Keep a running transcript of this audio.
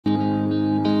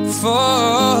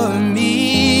for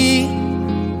me.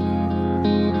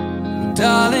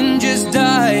 Darling, just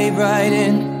dive right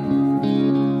in,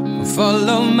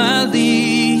 follow my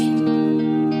lead.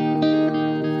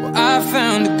 Well, I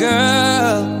found a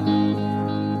girl,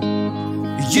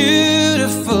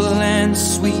 beautiful and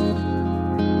sweet.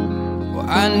 Well,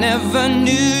 I never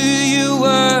knew you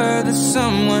were the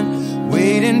someone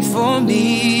waiting for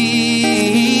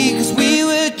me. 'Cause we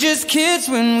were just kids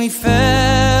when we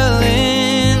fell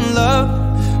in love,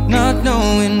 not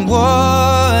knowing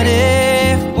what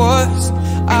it was.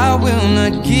 I will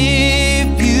not give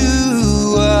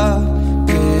you up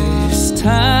this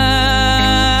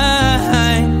time.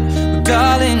 But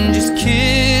darling, just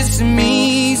kiss me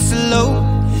slow.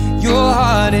 Your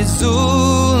heart is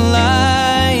all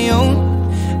I own,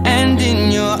 and in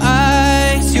your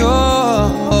eyes you're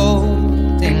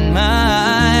holding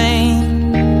mine.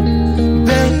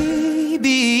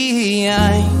 Baby,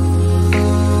 I'm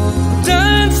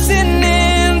dancing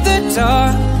in the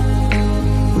dark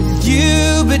with you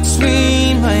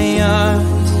between my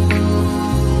arms,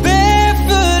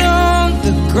 barefoot on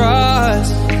the grass.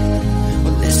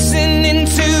 We're listening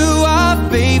to our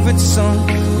favorite song.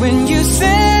 When you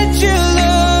said you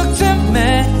looked a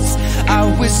mess, I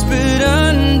whispered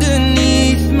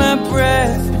underneath my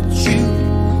breath, but you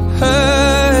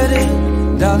heard it.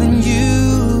 Darling, you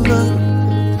look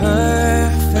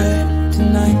perfect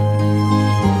tonight.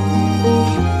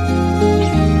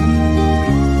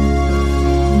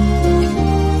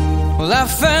 Well, I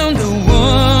found a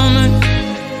woman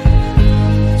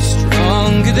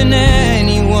stronger than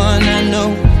anyone I know.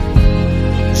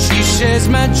 She shares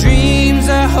my dreams.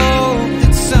 I hope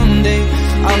that someday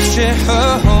I'll share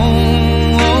her home.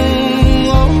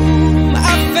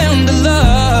 I found a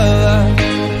love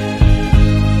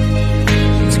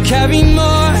to carry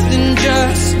more than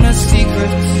just my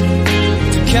secrets,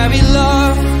 to carry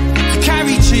love, to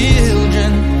carry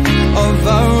children of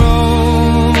our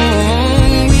own.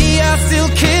 We are still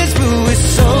kids, but we're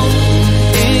so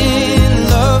in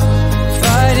love,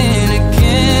 fighting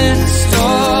against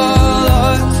all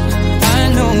odds. I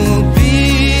know we'll be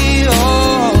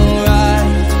alright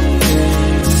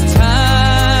this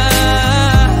time.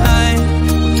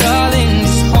 Darling,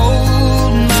 just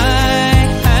hold my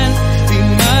hand, be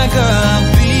my girl, I'll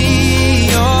be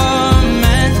your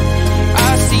man.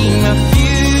 I see my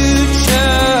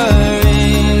future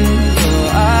in your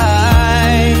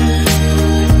eyes.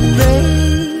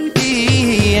 Baby,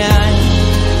 I'm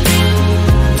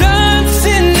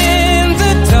dancing in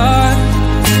the dark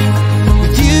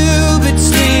with you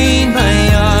between my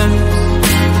arms,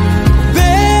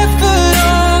 barefoot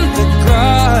on the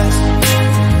grass,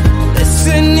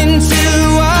 listening to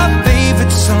our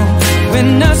favorite song. When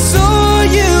I saw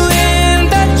you in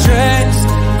that dress,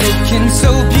 looking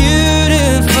so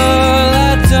beautiful,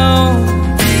 I don't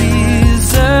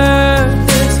deserve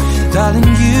this.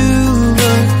 Darling, you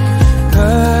look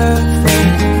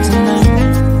perfect tonight.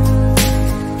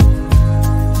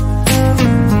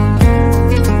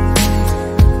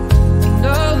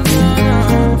 No, no,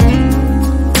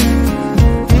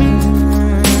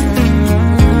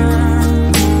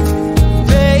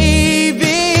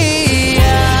 baby,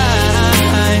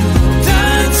 I'm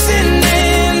dancing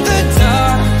in the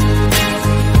dark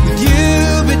with you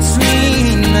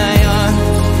between my arms,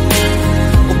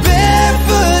 or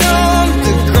barefoot on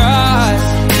the grass,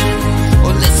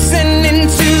 or listening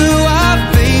to our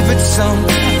favorite song.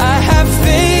 I have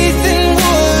faith in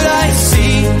what I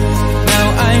see. Now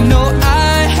I know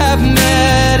I have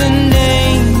met an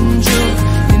angel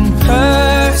in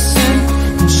person,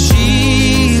 and she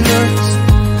looks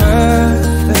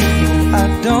perfect. I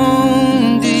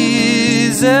don't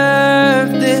deserve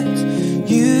this.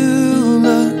 You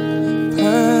look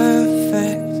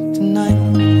perfect tonight.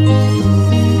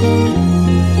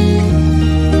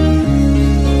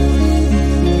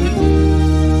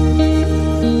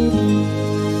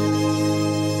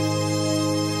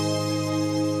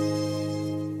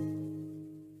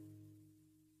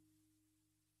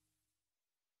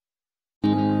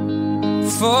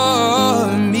 For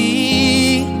me,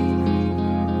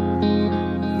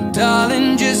 darling,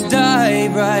 just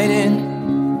dive right in,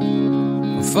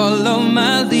 follow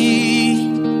my lead.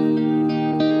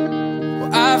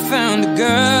 Well, I found a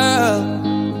girl,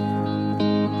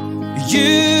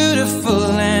 beautiful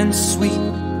and sweet.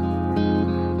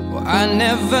 Well, I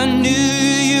never knew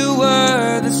you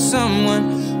were the someone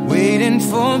waiting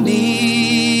for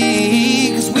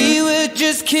me. 'Cause we were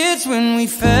just kids when we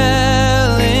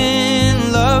fell in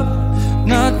love,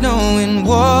 not knowing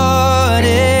what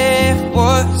it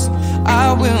was. I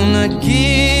will not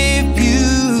give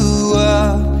you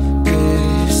up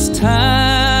this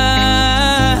time.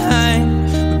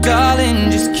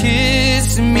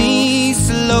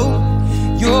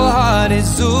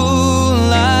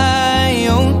 all I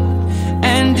own,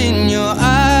 and in your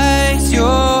eyes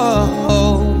you're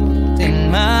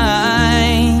holding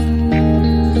mine.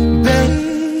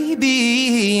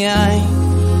 Baby, I'm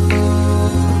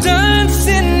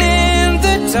dancing in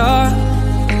the dark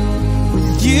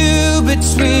with you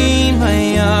between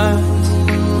my arms,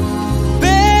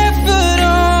 barefoot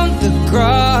on the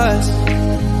grass.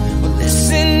 We're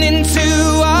listening to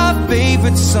our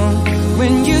favorite song.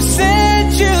 When you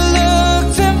said you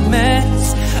looked a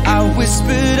mess, I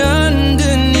whispered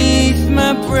underneath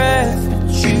my breath,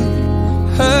 but you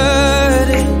heard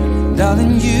it.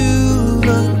 Darling, you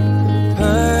look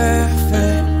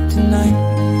perfect tonight.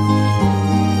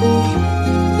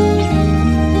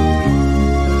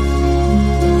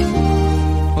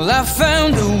 Well, I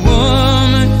found a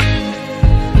woman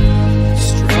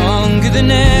stronger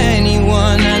than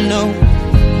anyone I know.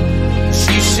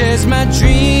 She shares my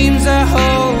dreams. I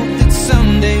hope that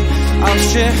someday I'll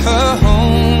share her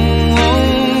home.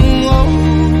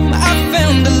 I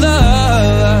found a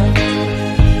love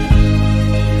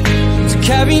to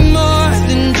carry more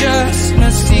than just my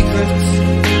secrets,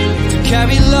 to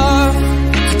carry love,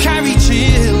 to carry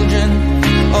children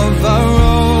of our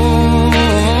own.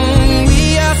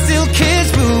 We are still kids,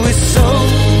 but we're so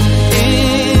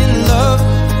in love,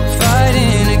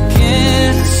 fighting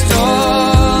against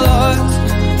all odds.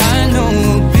 I know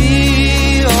we'll be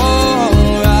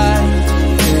alright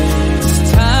this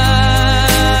time.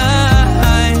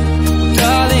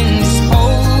 Darling, just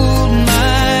hold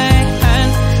my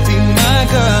hand, be my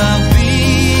girl, I'll be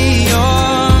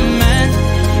your man.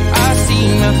 I see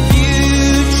my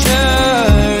future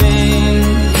in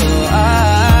your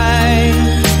eyes.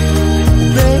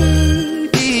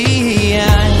 Baby,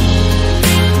 I'm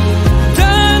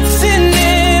dancing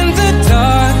in the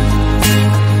dark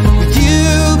with you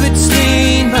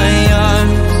between my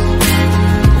arms,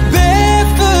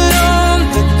 barefoot on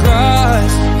the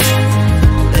grass,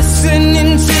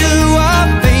 listening to our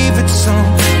favorite song.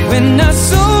 When I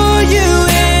saw you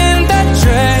in that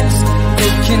dress,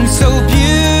 looking so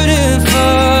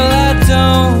beautiful, I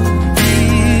don't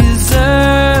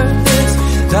deserve this.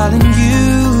 Darling, you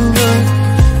look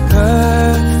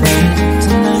perfect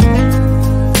tonight.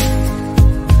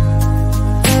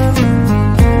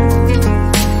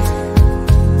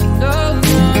 No,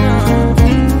 no,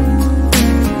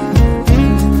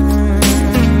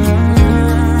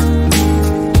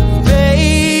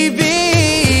 baby,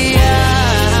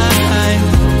 I'm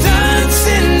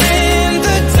dancing in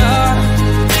the dark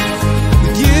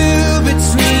with you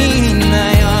between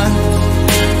my arms,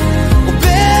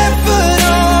 barefoot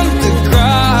on the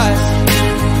grass,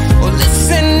 or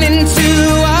listening to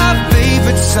our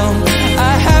favorite song.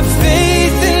 I have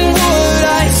faith in what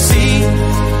I see.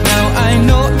 Now I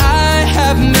know I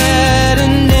have met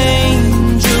an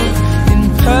angel in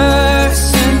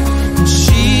person, and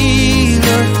she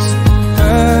looks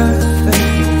perfect.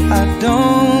 I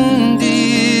don't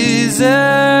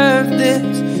deserve this.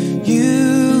 You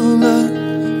look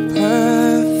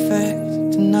perfect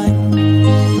tonight.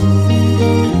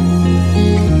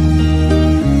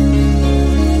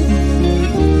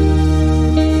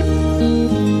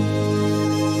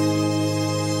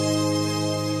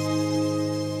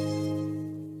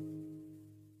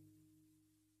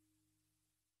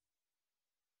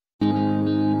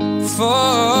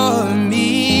 For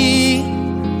me,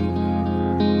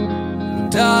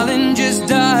 darling, just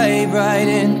dive right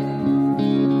in,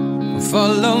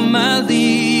 follow my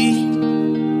lead.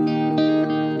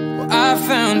 Well, I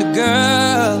found a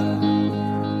girl,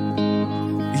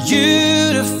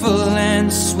 beautiful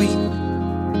and sweet.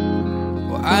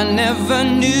 Well, I never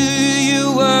knew you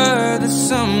were the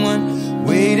someone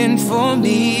waiting for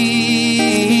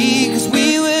me, 'cause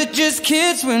we were just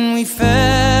kids when we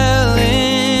fell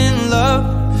in love,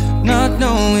 not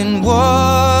knowing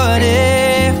what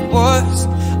it was.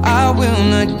 I will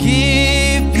not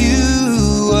give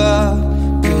you up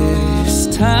this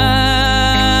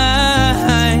time.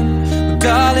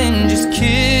 Darling, just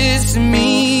kiss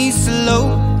me slow.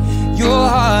 Your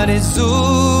heart is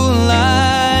all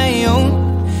I own,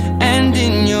 and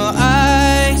in your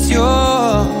eyes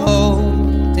you're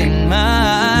holding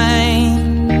mine.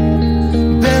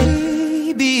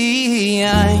 Baby,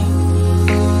 I'm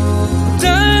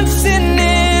dancing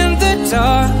in the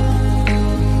dark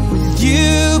with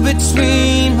you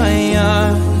between my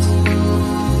arms,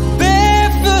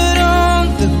 barefoot on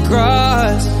the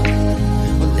grass.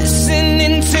 We're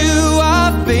listening to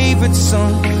our favorite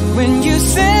song. When you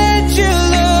said you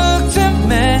looked a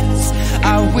mess,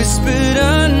 I whispered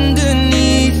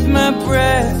underneath my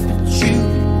breath, but you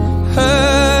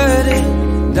heard it.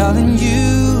 Darling, you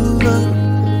look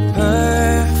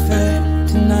perfect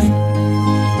tonight.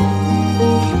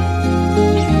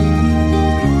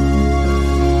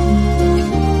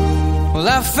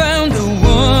 found a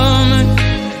woman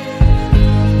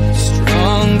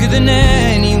stronger than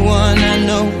anyone I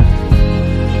know.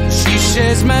 She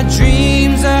shares my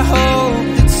dreams. I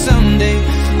hope that someday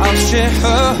I'll share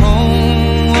her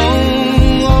home.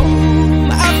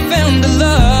 I found a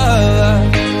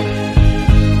love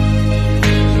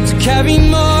to carry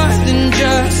more than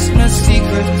just my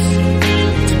secrets,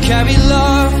 to carry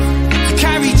love, to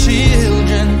carry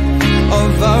children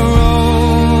of our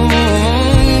own.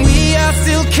 We are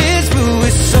still kids, but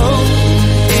we're so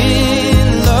in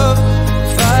love,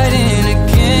 fighting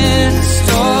against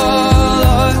all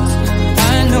odds.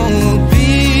 I know we'll be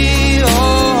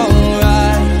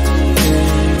alright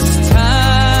this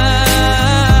time.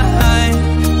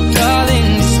 Darling,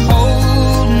 just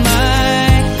hold my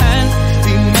hand,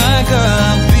 be my girl,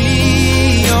 I'll be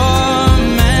your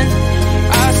man.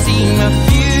 I see my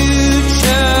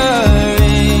future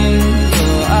in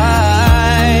your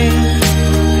eyes.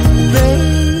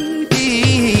 Baby,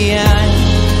 I'm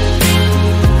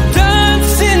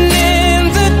dancing in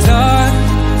the dark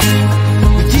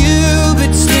with you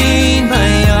between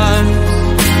my arms,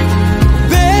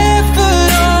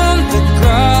 barefoot on the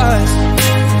grass,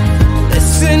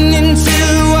 listening to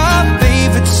our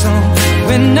favorite song.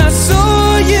 When I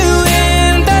saw you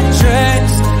in that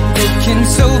dress, looking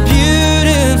so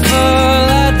beautiful,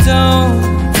 I don't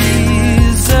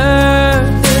deserve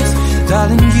this.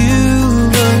 Darling, you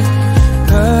look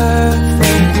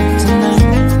perfect tonight.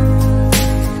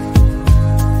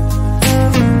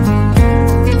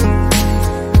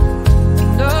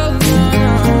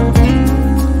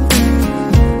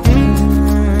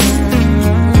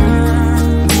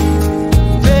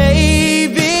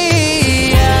 Baby,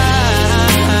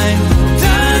 I'm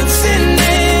dancing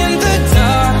in the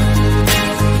dark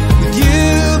with you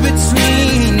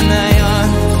between my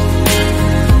arms,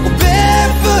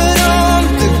 barefoot on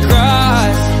the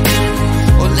grass,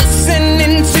 or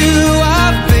listening to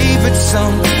our favorite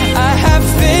song. I have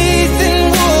faith in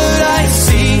what I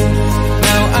see.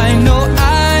 Now I know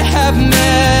I have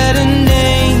met an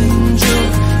angel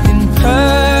in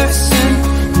person,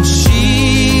 and she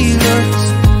looks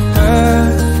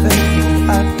perfect.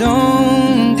 I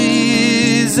don't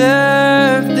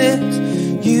deserve this.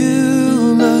 You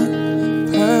look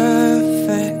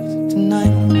perfect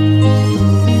tonight.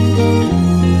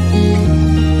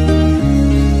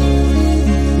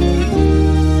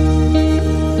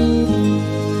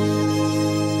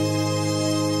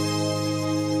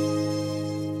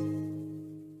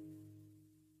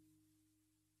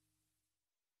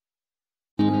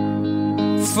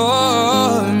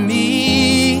 For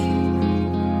me,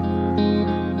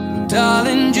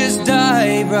 darling, just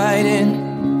dive right in,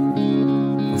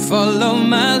 follow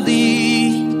my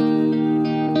lead.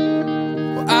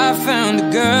 Well, I found a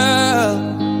girl,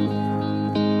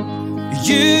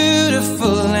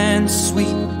 beautiful and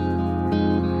sweet.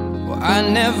 Well, I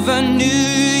never knew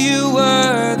you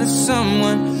were the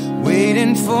someone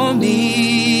waiting for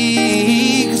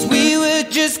me, 'cause we were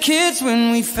just kids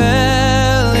when we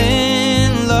fell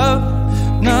in love,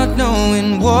 not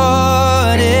knowing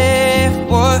what it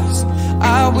was.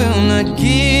 I will not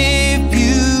give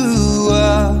you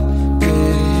up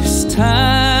this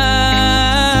time.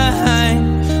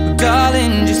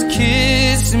 Darling, just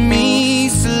kiss me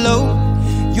slow.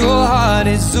 Your heart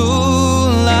is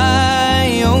all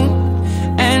I own,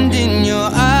 and in your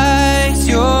eyes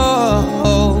you're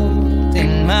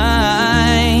holding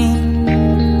mine.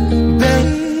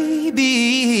 Baby,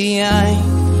 I'm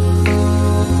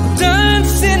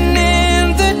dancing in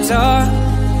the dark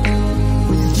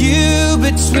with you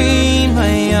between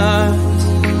my arms,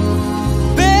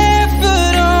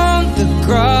 barefoot on the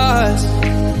grass,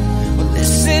 or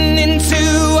listening to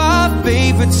our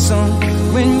favorite song.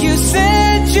 When you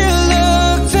said you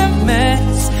looked a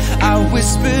mess, I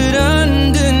whispered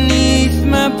underneath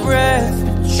my breath,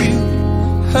 but you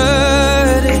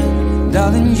heard it.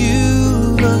 Darling, you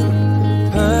look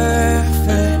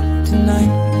perfect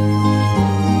tonight.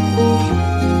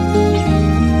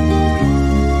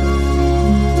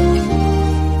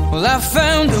 Well, I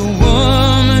found a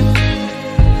woman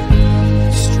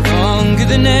stronger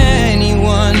than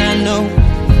anyone I know.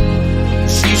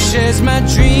 She shares my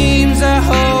dreams. I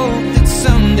hope that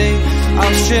someday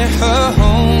I'll share her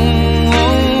home.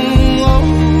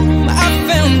 I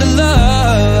found a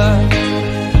love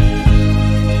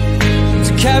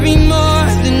to carry more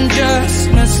than just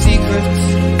my secrets,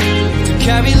 to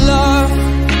carry love,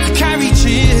 to carry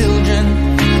children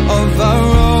of our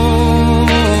own.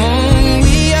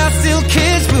 We are still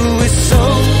kids, but we're so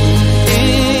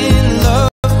in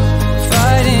love,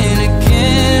 fighting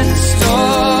against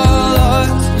all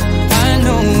odds. I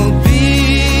know we'll be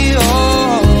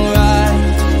alright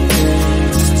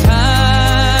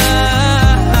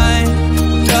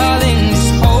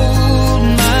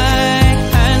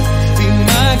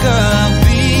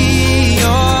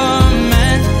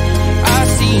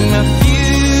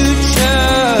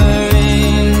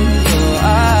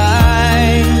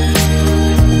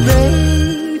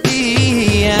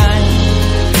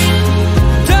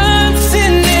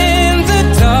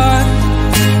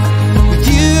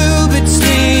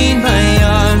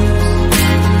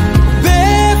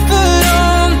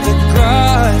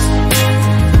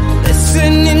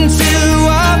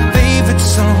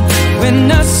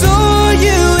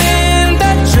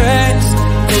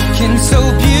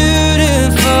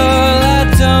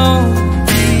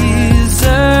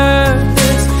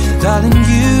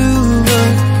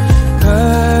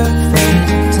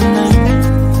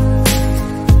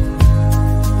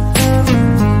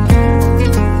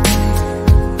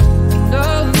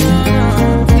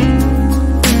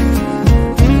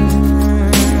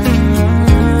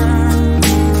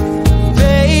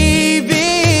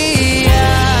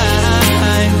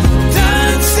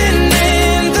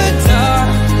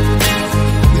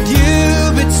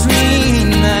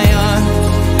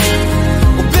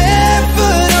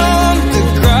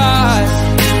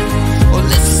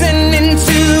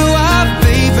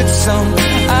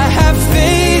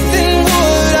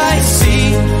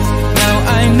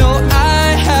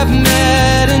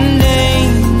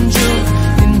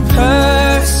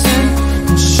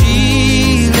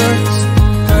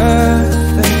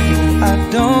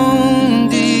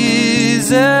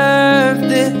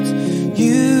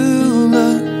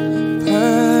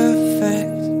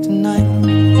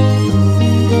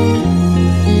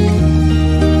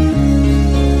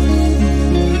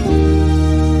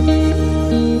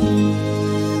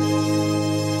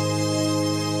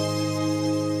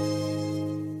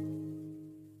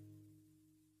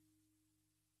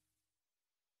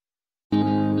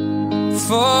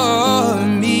for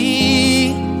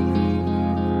me.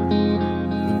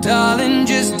 Darling,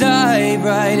 just dive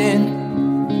right in,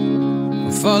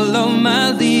 follow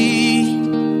my lead.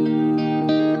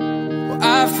 Well,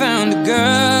 I found a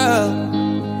girl,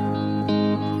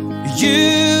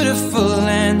 beautiful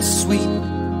and sweet.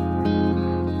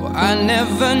 Well, I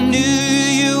never knew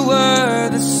you were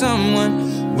the someone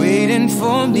waiting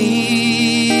for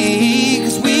me.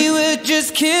 'Cause we were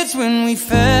just kids when we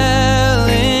fell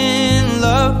in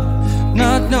love,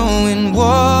 not knowing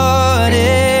what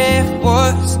it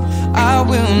was. I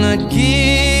will not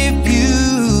give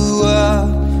you up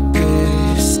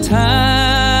this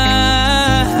time,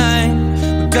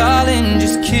 darling,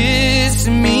 just kiss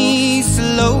me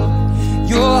slow.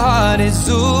 Your heart is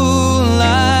all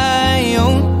I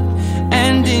own,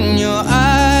 and in your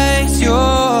eyes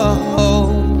you're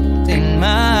holding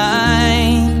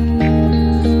mine.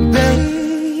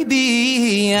 Baby,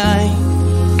 I'm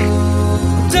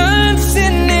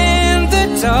dancing in the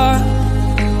dark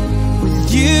with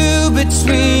you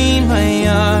between my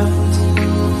arms,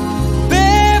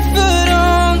 barefoot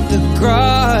on the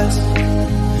grass.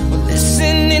 We're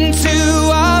listening to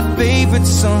our favorite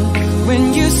song. When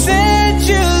you said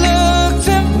you looked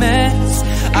a mess,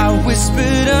 I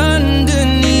whispered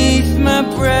underneath my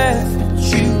breath, but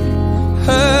you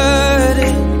heard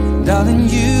it. Darling,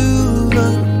 you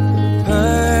look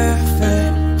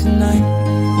perfect tonight.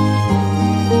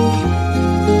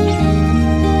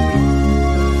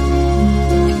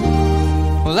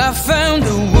 Well, I found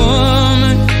a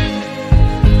woman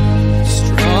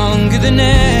stronger than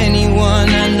anyone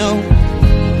I know.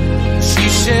 She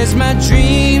shares my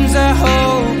dreams. I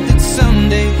hope that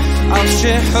someday I'll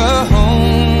share her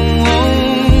home.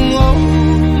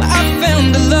 I found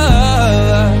a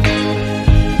love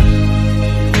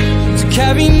to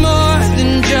carry more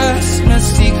than just my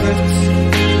secrets,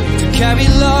 to carry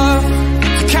love,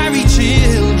 to carry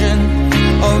children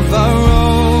of our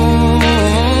own.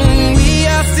 We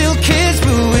are still kids,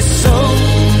 but we're so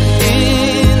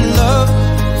in love,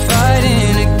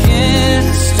 fighting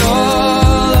against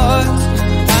all odds.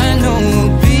 I know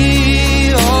we'll be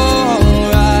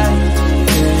alright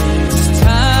this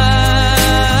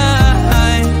time.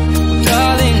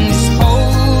 Darling, just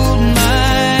hold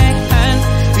my hand,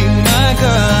 be my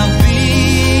girl, I'll be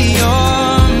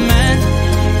your man.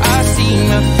 I see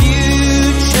my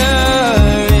future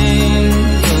in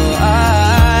your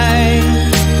eyes.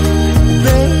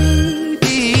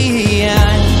 Baby,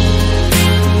 I'm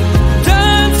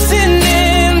dancing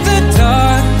in the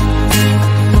dark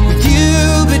with you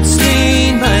between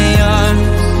my arms,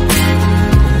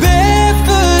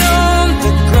 barefoot on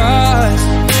the grass,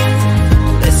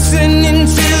 listening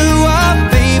to our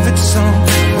favorite song.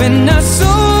 When I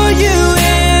saw you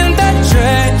in that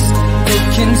dress,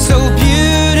 looking so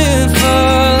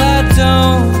beautiful, I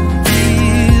don't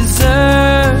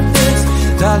deserve this.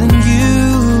 Darling, you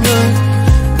look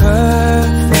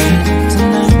perfect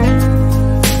tonight.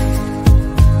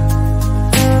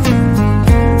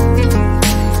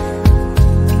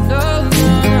 No, no,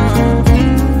 no.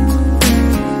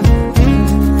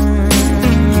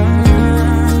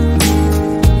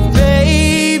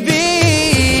 Baby,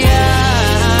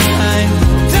 I'm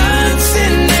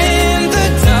dancing in the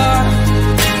dark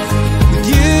with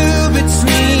you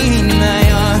between my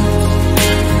arms,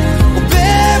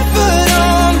 barefoot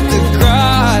on the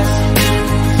grass,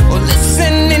 or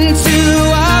listening to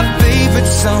our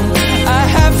favorite song. I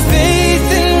have faith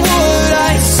in what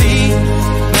I see.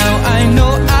 Now I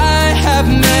know I have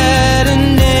met an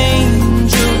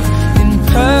angel in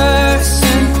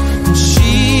person, and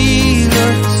she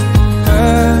looks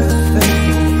perfect.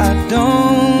 I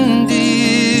don't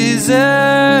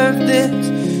deserve this.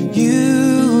 You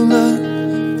look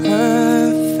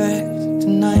perfect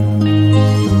tonight.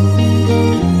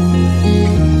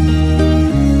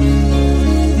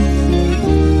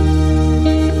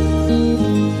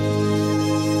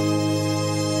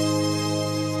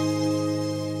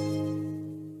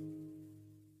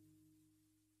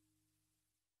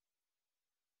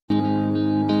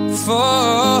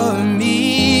 For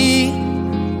me,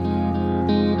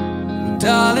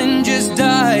 darling, just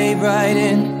dive right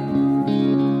in,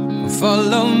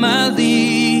 follow my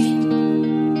lead.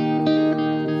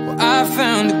 Well, I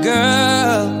found a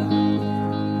girl,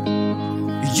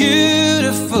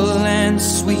 beautiful and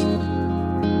sweet.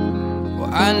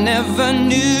 Well, I never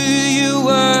knew you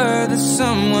were the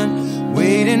someone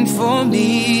waiting for me.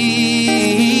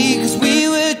 'Cause we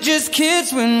were just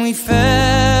kids when we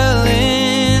fell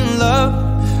in love,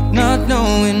 not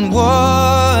knowing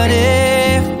what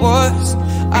it was.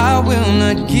 I will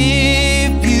not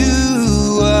give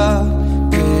you up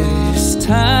this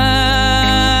time.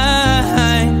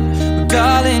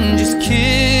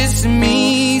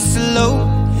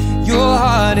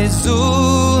 is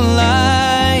all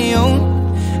I own,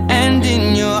 and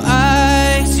in your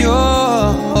eyes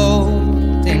you're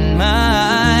holding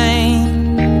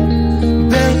mine.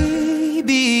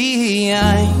 Baby,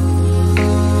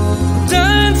 I'm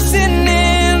dancing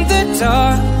in the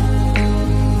dark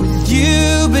with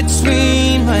you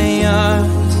between my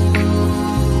arms,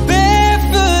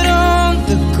 barefoot on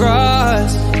the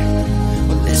grass,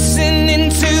 we're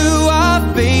listening to our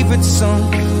favorite song.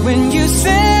 When you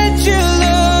said you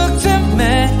looked a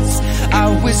mess, I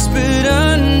whispered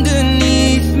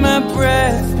underneath my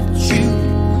breath, but you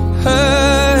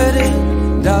heard it.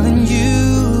 Darling,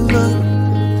 you look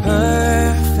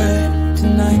perfect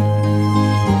tonight.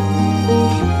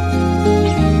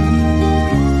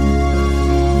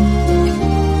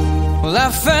 Well, I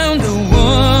found a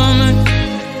woman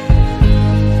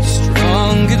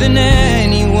stronger than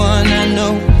anyone I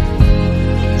know.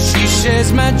 She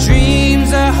shares my dreams.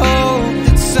 I hope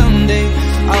that someday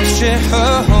I'll share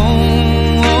her home.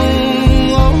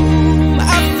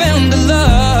 I found a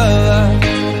love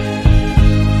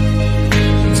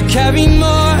to carry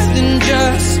more than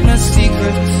just my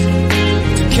secrets,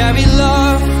 to carry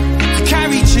love, to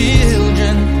carry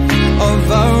children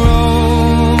of our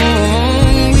own.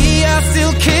 We are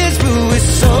still kids, but we're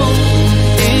so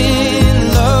in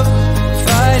love,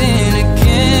 fighting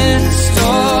against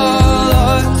all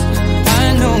odds. I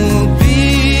know we'll be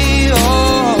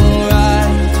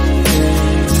alright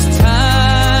this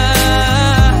time.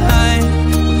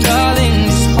 Darling,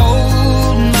 just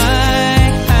hold my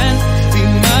hand, be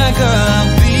my girl,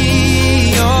 I'll be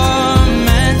your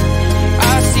man.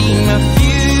 I see my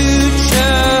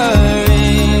future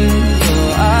in your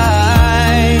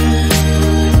eyes.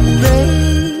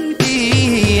 Baby,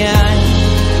 I'm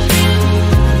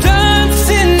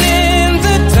dancing in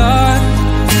the dark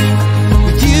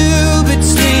with you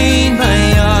between my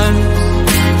arms,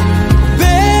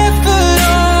 barefoot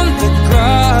on the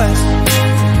grass,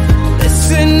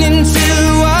 listening to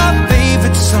our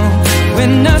favorite song.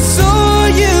 When I saw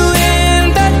you in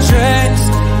that dress,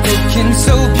 looking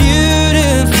so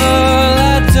beautiful,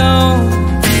 I don't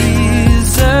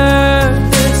deserve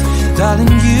this.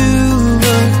 Darling, you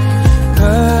look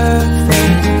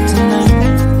perfect tonight.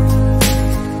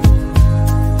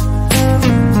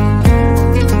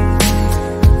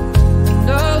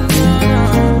 No, no.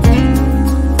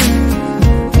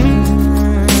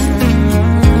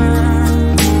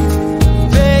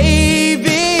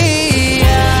 Baby,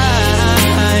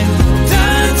 I'm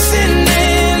dancing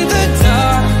in the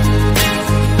dark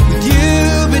with you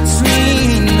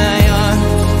between my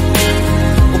arms,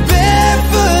 or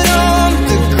barefoot on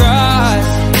the grass,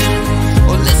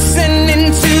 or listening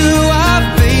to our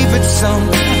favorite song.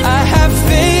 I have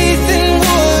faith in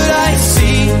what I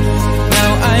see.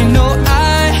 Now I know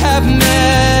I have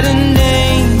met an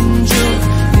angel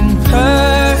in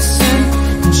person,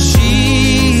 and she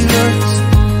looks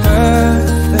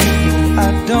perfect. I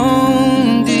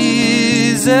don't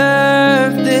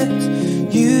deserve this.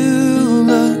 You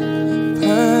look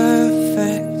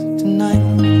perfect tonight.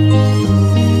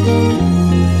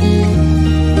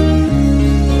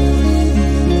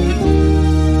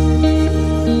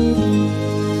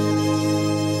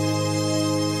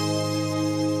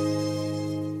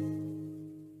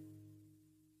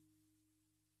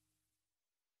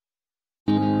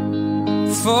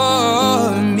 For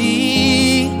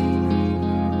me,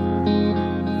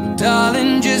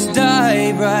 darling, just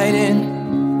dive right in,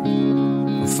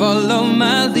 follow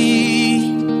my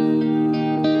lead.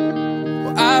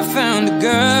 Well, I found a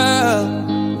girl,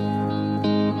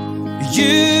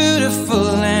 beautiful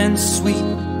and sweet.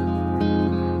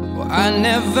 Well, I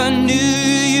never knew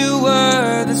you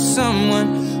were the someone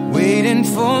waiting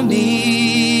for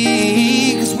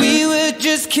me, 'cause we were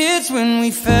just kids when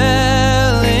we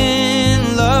fell in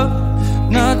love,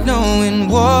 not knowing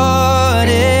what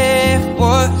it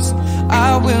was.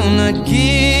 I will not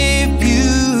give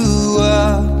you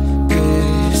up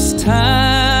this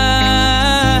time.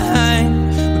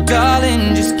 But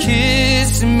darling, just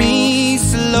kiss me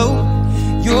slow.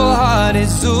 Your heart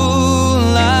is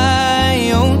all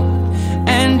I own,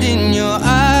 and in your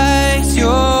eyes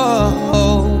you're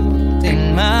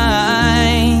holding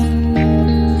mine.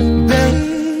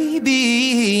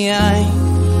 Baby, I'm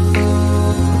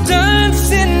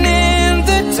dancing in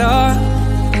the dark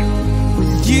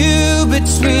with you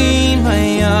between my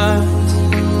arms,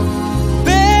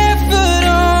 barefoot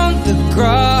on the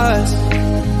grass,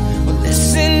 we're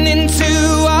listening to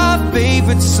our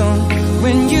favorite song.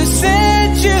 When you said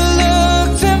you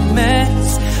looked a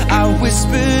mess, I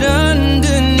whispered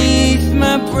underneath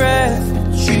my breath,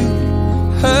 but you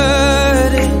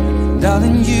heard it.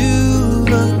 Darling, you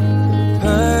look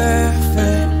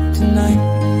perfect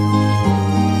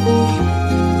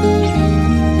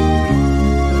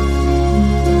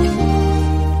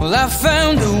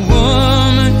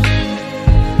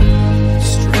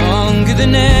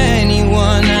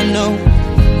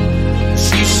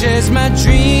my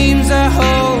dreams. I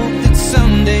hope that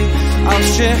someday I'll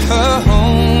share her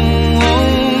home.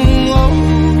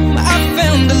 I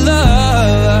found a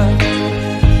love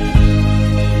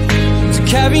to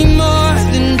carry more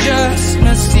than just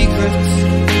my secrets,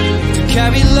 to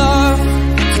carry love,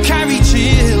 to carry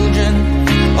children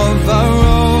of our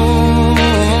own.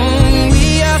 We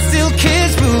are still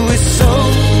kids, but we're so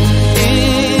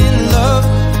in love,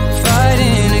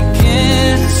 fighting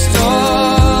against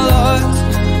all odds.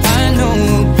 I know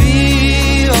we'll be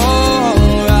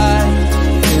alright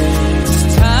this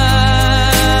time.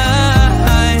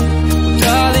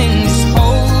 Darling, just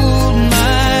hold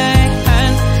my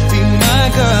hand, be my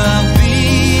girl, I'll be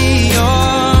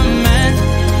your man.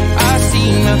 I see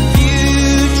my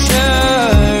future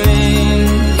in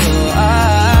your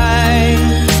eyes.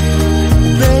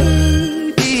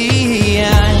 Baby,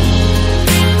 I'm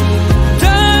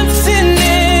dancing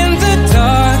in the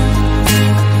dark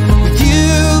with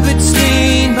you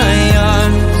between my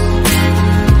arms,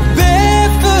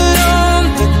 barefoot on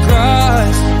the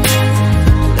grass,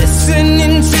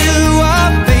 listening to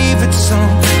our favorite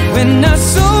song. When I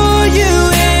saw you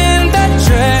in that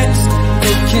dress,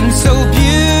 looking so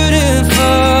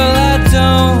beautiful, I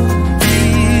don't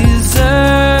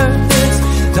deserve this.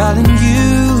 Darling, you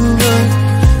look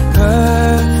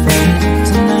perfect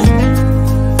tonight.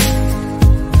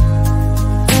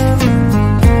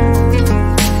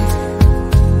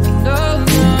 No,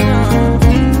 no.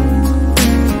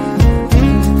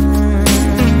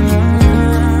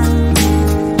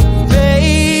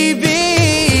 Baby,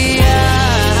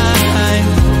 I'm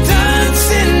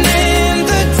dancing in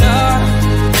the dark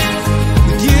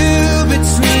with you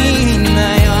between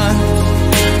my arms,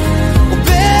 or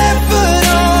barefoot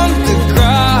on the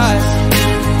grass,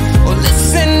 or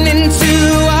listening to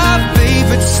our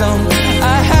favorite song.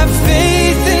 I have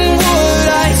faith in what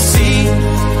I see.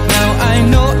 Now I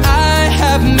know I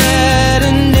have met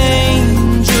an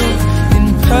angel in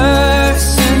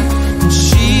person, and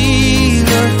she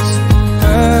looks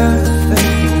perfect.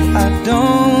 I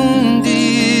don't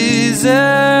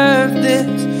deserve this.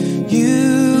 You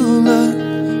look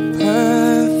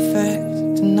perfect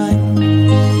tonight.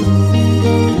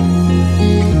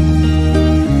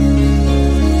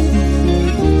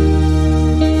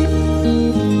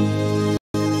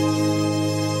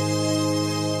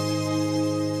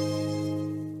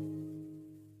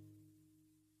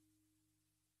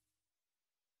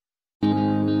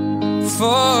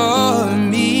 For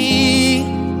me,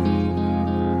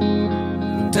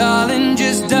 darling,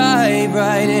 just dive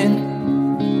right in,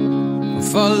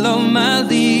 follow my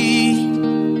lead.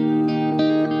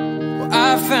 Well,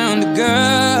 I found a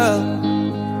girl,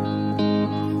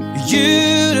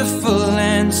 beautiful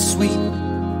and sweet.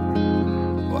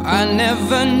 Well, I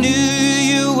never knew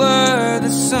you were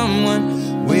the someone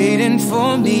waiting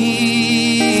for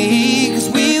me, 'cause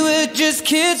we were just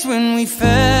kids when we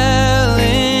fell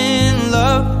in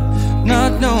love,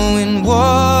 not knowing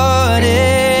what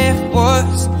it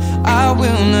was. I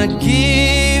will not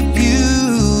give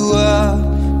you up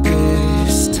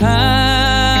this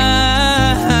time.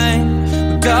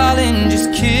 Darling, just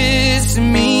kiss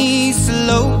me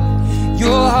slow.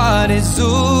 Your heart is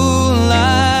all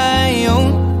I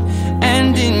own,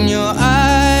 and in your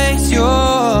eyes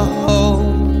you're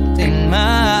holding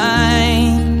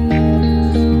mine.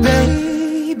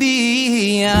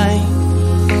 Baby, I'm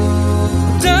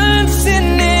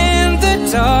dancing in the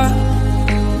dark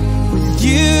with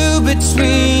you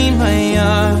between my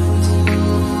arms,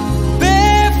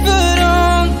 barefoot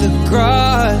on the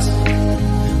grass,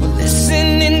 we're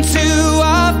listening to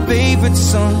our favorite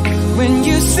song. When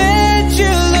you said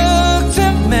you looked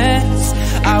a mess,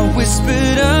 I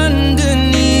whispered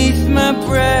underneath my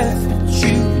breath, but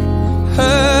you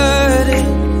heard it.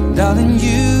 Darling,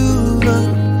 you look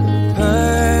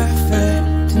perfect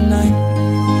tonight.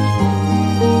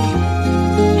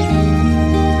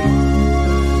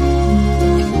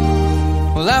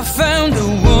 Well, I found a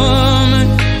woman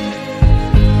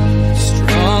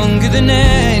stronger than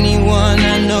anyone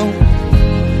I know.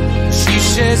 She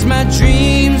shares my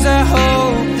dreams. I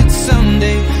hope that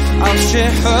someday I'll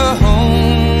share her home.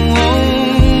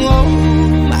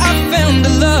 I found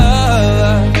a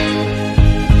love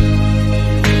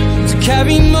to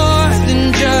carry more than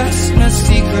just my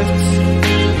secrets,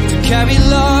 to carry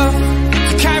love,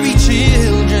 to carry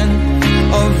children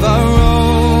of our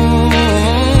own.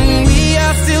 We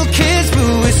are still kids, but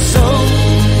we're so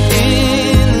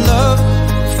in love,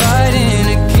 fighting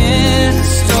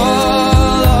against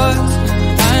all odds.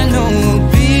 I know we'll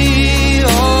be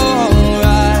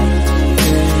alright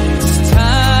this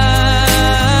time.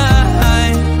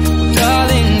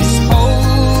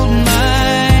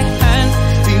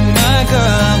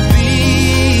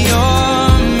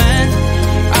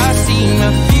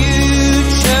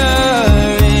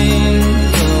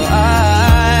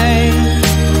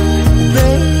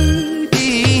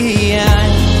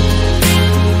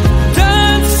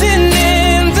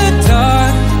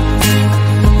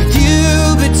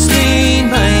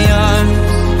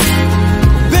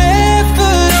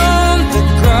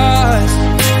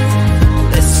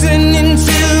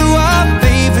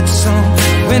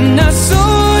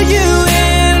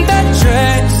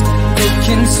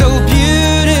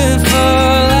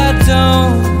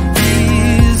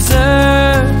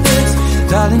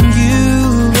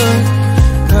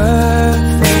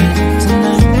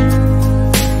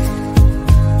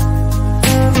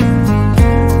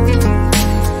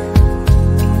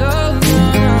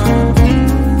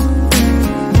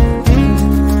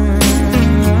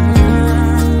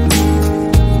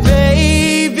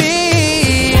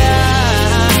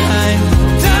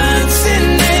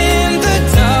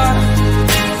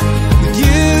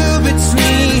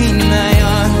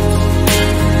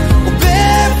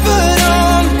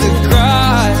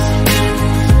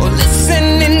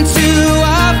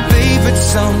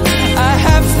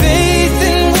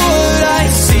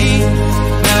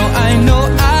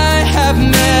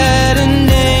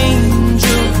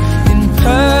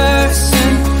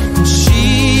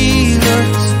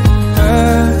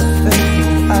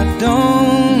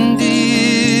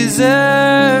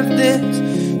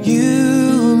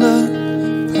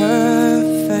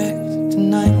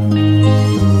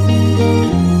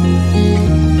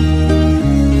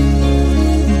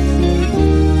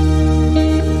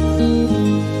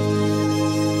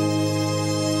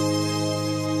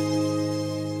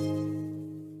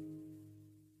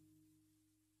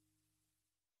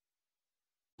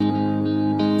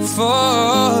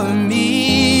 for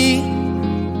me.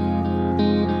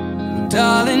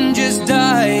 Darling, just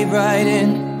dive right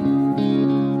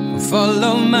in,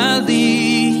 follow my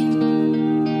lead.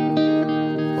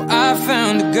 Well, I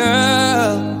found a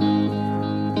girl,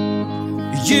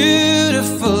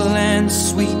 beautiful and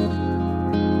sweet.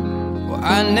 Well,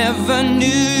 I never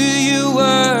knew you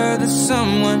were the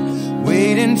someone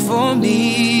waiting for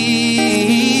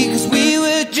me. 'Cause we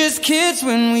were just kids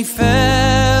when we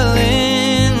fell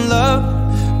in love,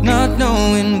 not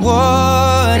knowing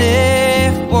what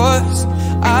it was.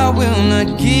 I will not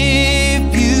give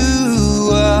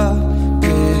you up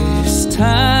this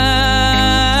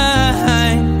time.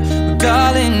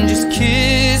 Darling, just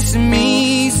kiss me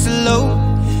slow.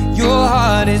 Your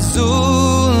heart is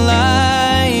all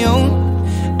I own,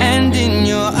 and in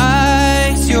your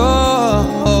eyes you're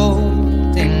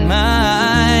holding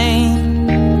mine.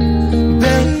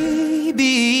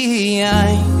 Baby,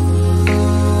 I'm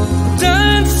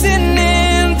dancing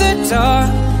in the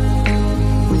dark,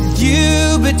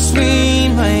 you between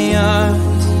my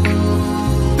arms,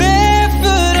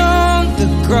 barefoot on the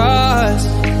grass.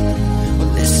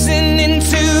 We're listening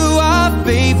to our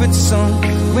favorite song.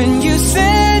 When you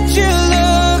said you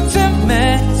looked a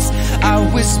mess, I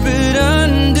whispered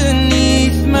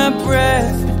underneath my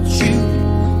breath, but you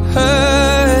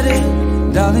heard it.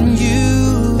 Darling, you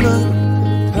look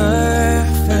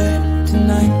perfect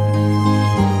tonight.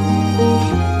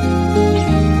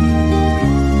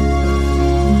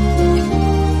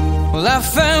 Well, I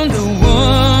found a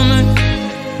woman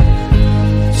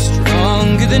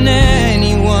stronger than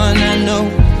anyone I know.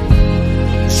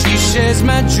 She shares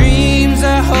my dreams.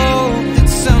 I hope that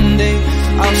someday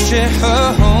I'll share her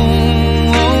home.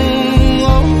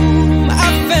 I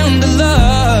found a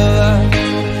love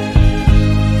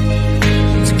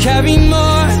to carry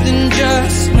more than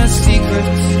just my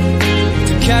secrets,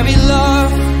 to carry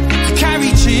love, to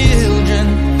carry children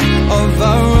of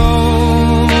our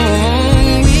own.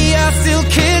 We are still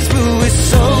kids, but we're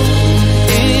so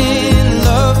in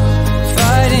love,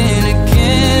 fighting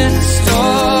against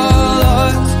all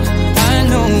odds. I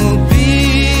know we'll be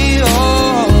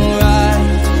alright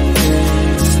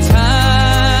this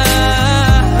time.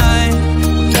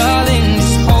 Darling,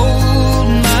 just hold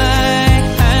my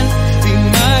hand, be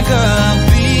my girl, I'll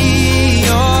be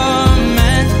your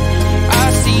man. I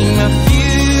see my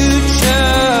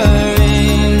future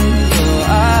in your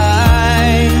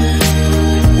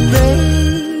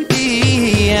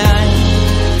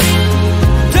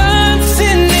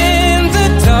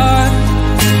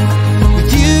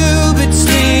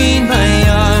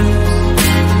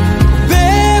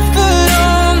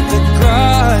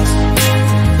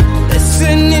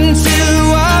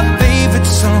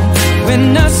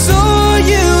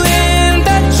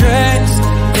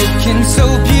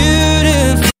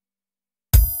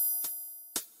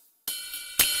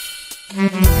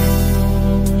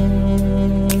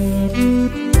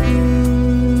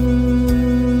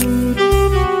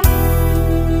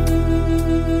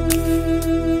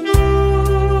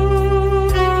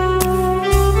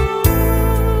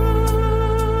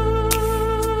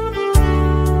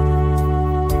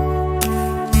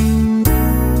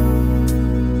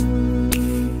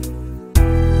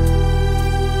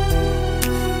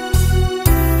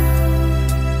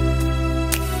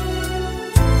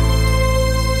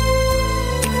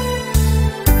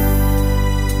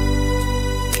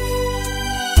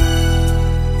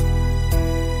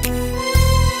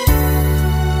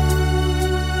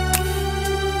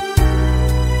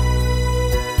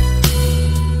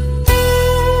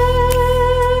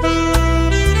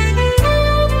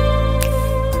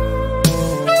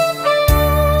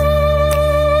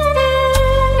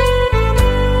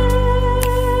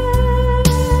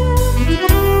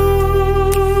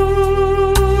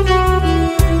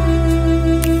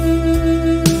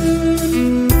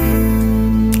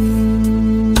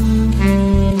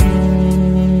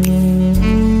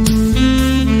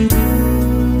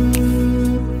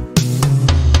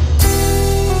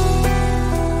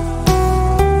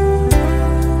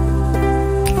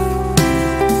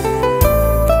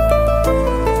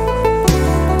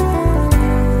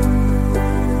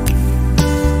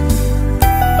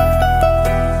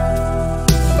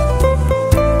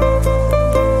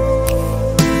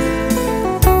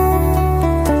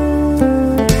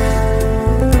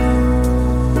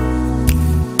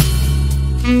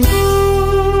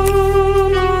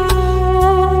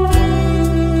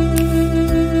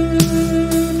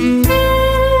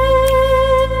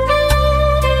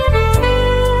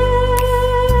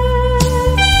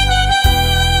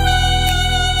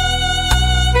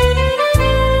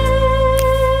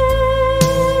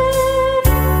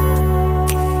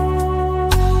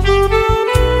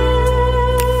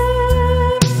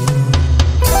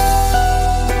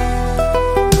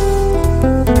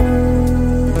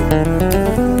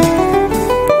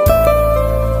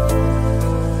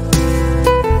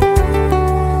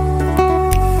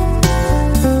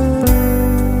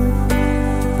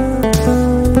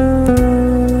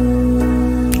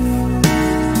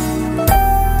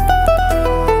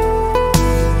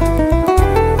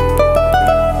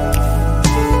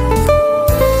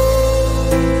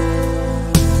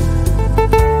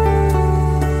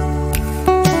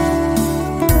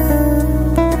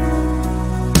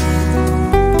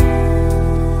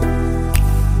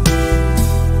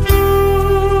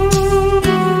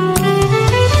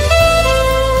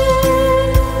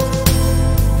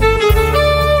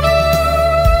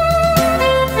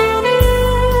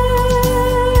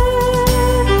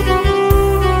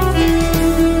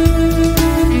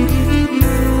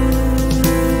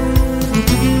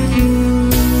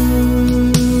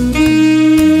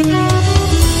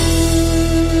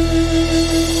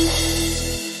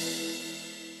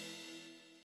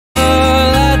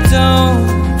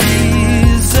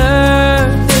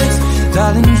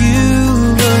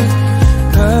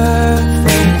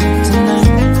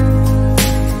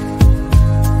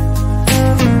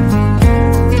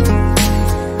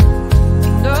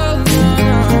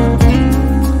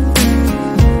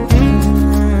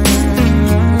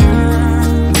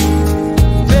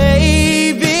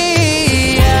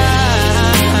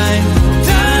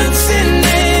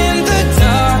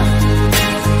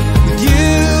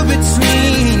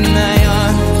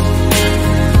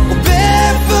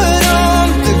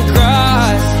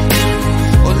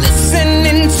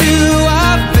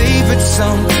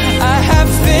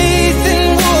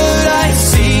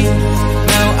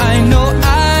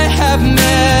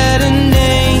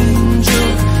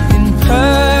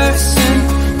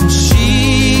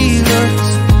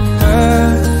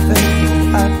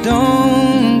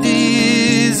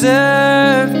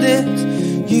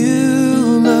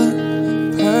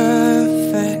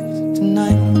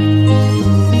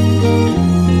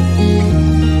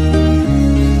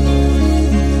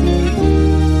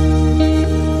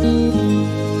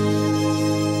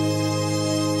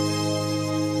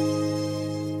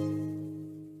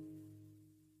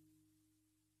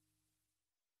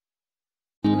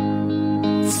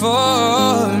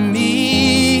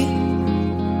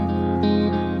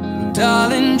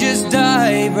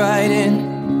dive right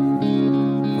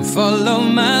in, follow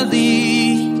my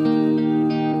lead.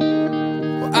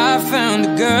 Well, I found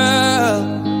a girl,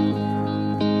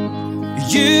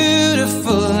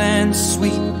 beautiful and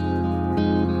sweet.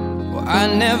 Well, I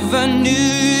never knew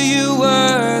you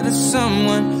were the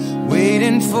someone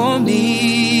waiting for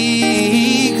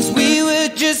me. 'Cause we were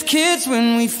just kids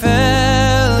when we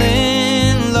fell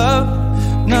in love,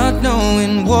 not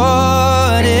knowing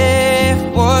what it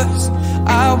was.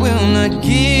 I will not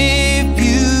give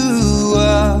you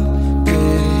up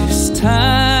this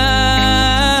time,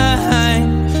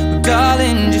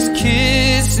 darling, just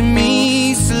kiss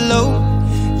me slow.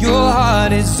 Your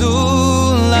heart is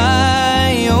all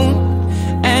I own,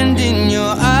 and in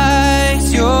your eyes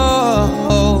you're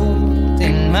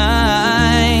holding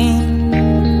mine.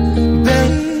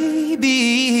 Baby,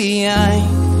 I'm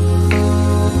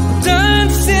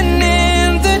dancing in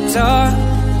the dark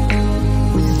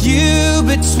with you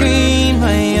between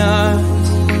my arms,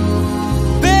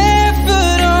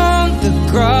 barefoot on the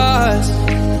grass.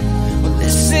 We're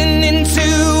listening to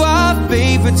our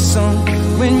favorite song.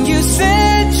 When you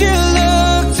said you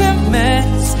looked a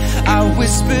mess, I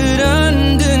whispered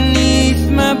underneath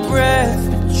my breath,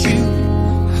 but you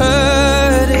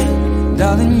heard it.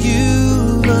 Darling, you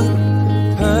look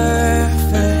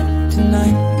perfect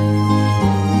tonight.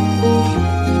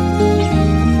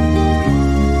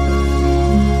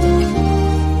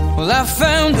 Well, I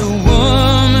found a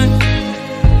woman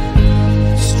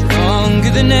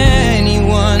stronger than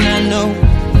anyone I know.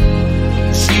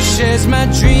 She shares my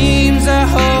dreams. I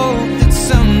hope that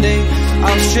someday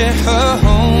I'll share her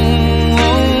home.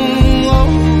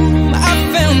 I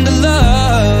found a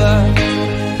love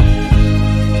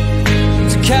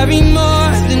to carry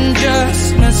more than just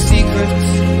my secrets,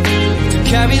 to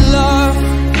carry love,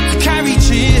 to carry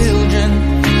children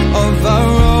of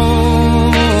our own.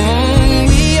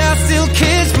 We are still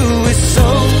kids, but we're so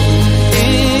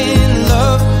in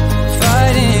love,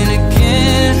 fighting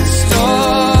against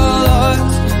all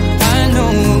odds. I know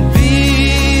we'll be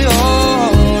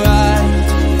alright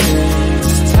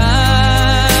this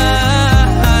time.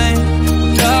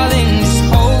 Darling, just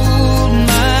hold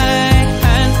my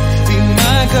hand, be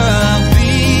my girl, I'll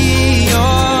be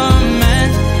your man.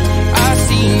 I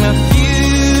see my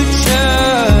future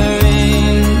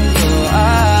in your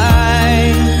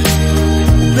eyes.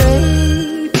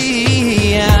 Baby,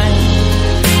 I'm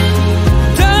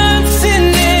dancing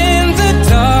in the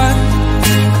dark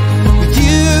with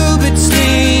you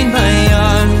between my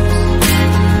arms,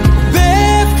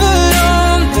 barefoot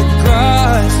on the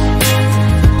grass,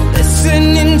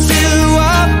 listening to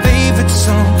our favorite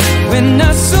song. When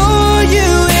I saw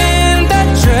you in that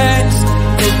dress,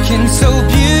 looking so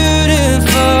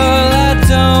beautiful, I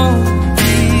don't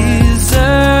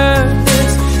deserve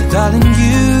this. Darling,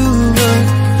 you look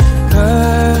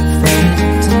perfect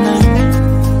tonight.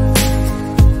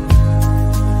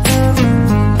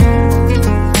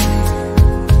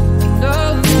 No,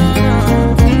 no,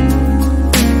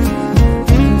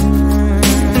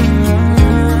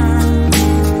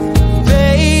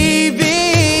 baby,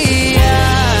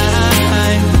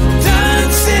 I'm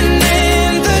dancing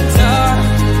in the dark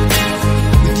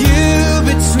with you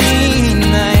between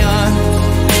my arms,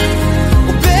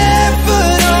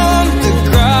 barefoot on the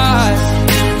grass,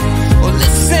 or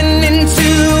listening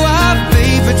to our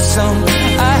favorite song.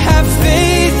 I have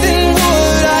faith in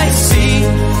what I see.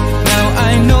 Now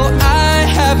I know I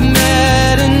have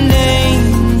met an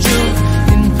angel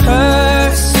in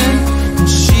person, and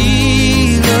she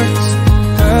looks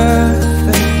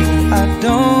perfect. I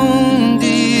don't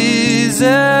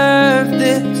deserve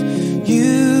this.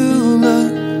 You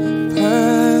look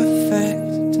perfect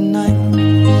tonight.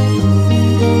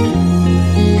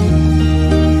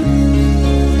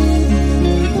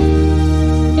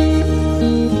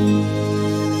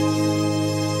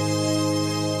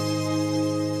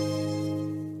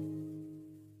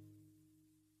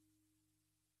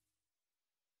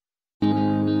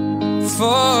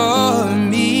 For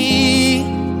me,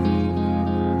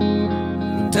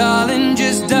 darling,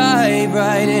 just dive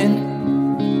right in,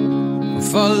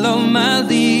 follow my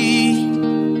lead.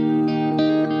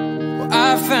 Well, I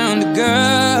found a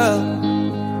girl,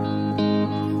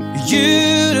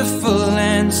 beautiful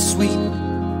and sweet.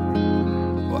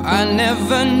 Well, I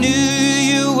never knew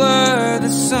you were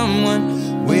the someone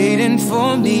waiting for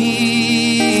me.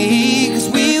 'Cause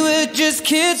we were just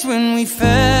kids when we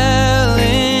fell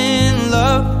in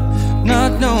love,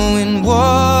 not knowing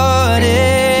what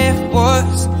it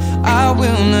was. I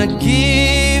will not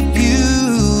give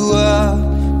you up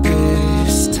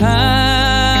this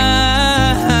time,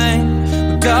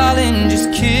 darling, just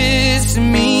kiss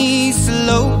me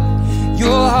slow.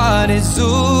 Your heart is is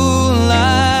all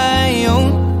I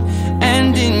own,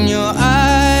 and in your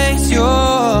eyes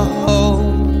you're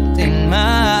holding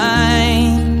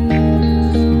mine.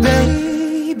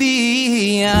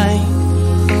 Baby, I'm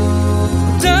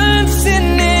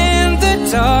dancing in the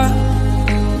dark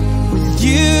with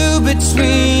you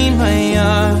between my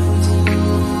arms,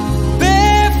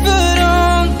 barefoot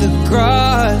on the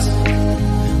grass.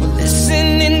 We're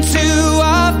listening to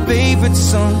our favorite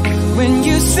song. When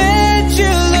you said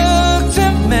you looked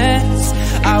a mess,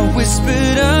 I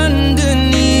whispered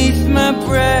underneath my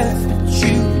breath, but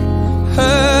you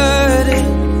heard it.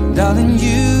 Darling,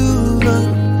 you look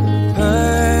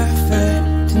perfect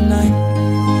tonight.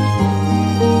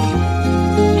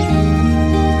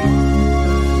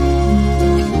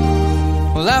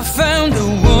 Well, I found a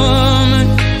woman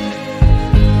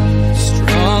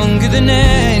stronger than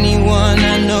anyone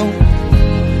I know.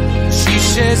 She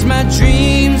shares my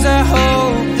dreams. I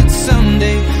hope that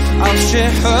someday I'll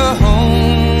share her home.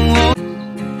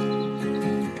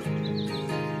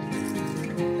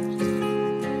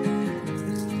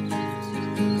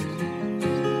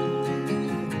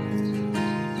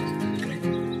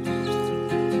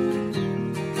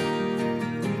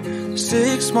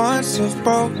 6 months of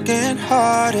broken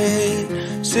hearted,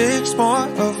 6 more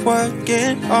of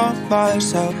working on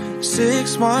myself.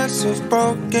 6 months of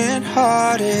broken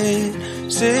hearted,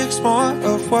 6 more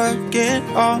of working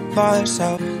on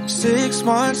myself. 6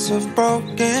 months of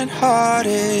broken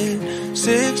hearted,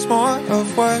 6 more of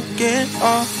working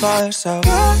on myself.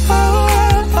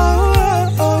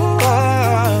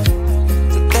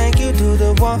 So thank you to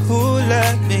the one who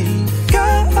let me go.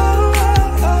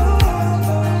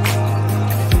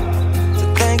 So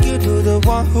thank you to the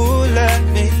one who let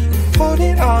me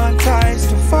holding on tight,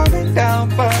 still falling down,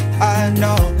 but I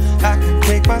know I can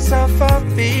pick myself up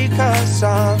because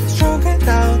I'm stronger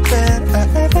now than I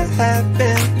ever have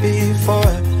been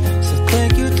before. So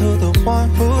thank you to the one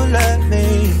who let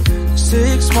me.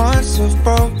 6 months of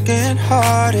broken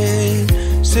hearted,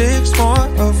 6 more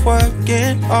of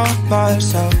working on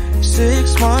myself.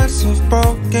 6 months of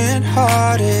broken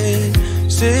hearted,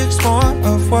 6 more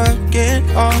of working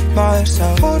on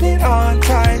myself. Holding on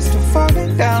tight, still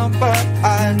falling down, but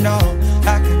I know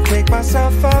I can pick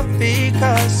myself up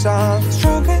because I'm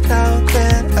stronger now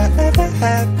than I ever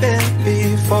have been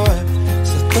before.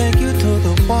 So thank you to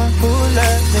the one who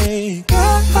let me go.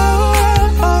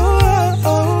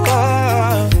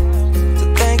 So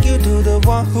thank you to the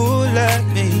one who let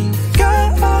me go.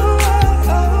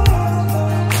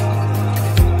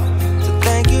 So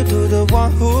thank you to the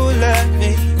one who let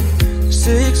me.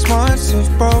 6 months of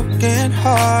broken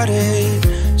hearted,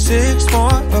 6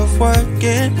 more of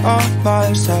working on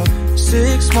myself.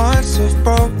 6 months of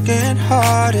broken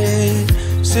hearted,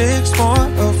 6 more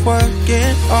of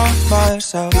working on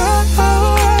myself.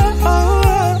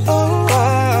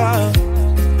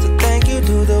 So thank you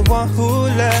to the one who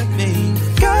let me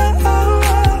go.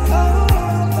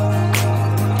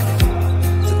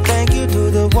 So thank you to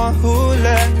the one who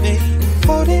let me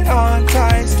holding on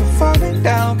tight, still falling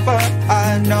down, but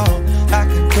I know I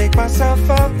can pick myself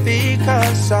up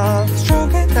because I'm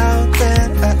stronger now than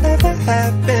I ever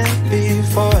have been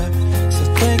before. So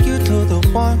thank you to the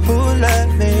one who let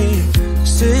me.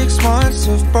 6 months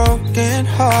of broken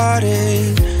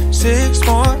hearted, 6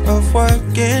 more of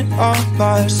working on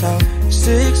myself.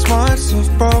 6 months of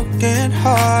broken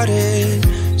hearted,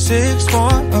 6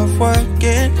 more of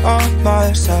working on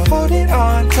myself. Holding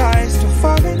on tight, still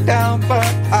falling down,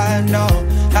 but I know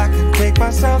I can pick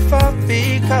myself up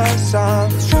because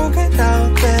I'm stronger now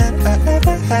than I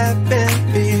ever have been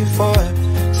before.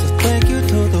 So thank you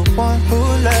to the one who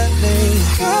let me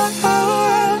go.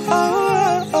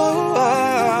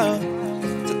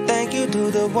 So thank you to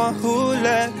the one who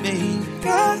let me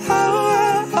go.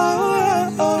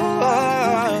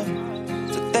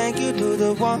 So thank you to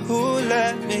the one who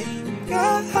let me go.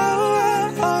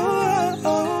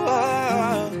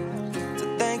 So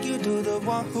thank you to the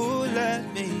one who let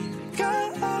me go.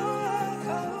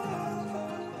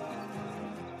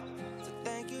 So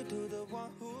thank you to the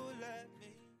one who let me.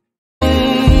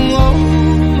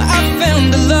 I found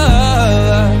a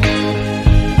love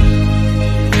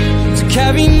to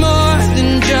carry more than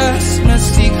just my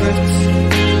secrets,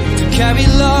 to carry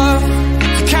love,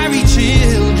 to carry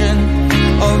children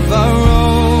of our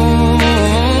own.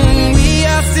 We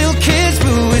are still kids,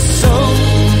 but we're so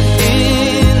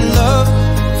in love,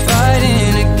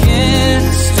 fighting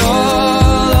against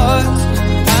all odds.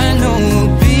 I know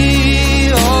we'll be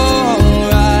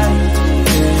alright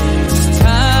this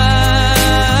time.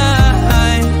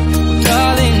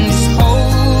 Darling, just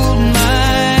hold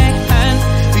my hand,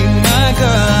 be my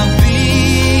girl, I'll be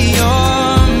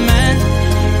your man.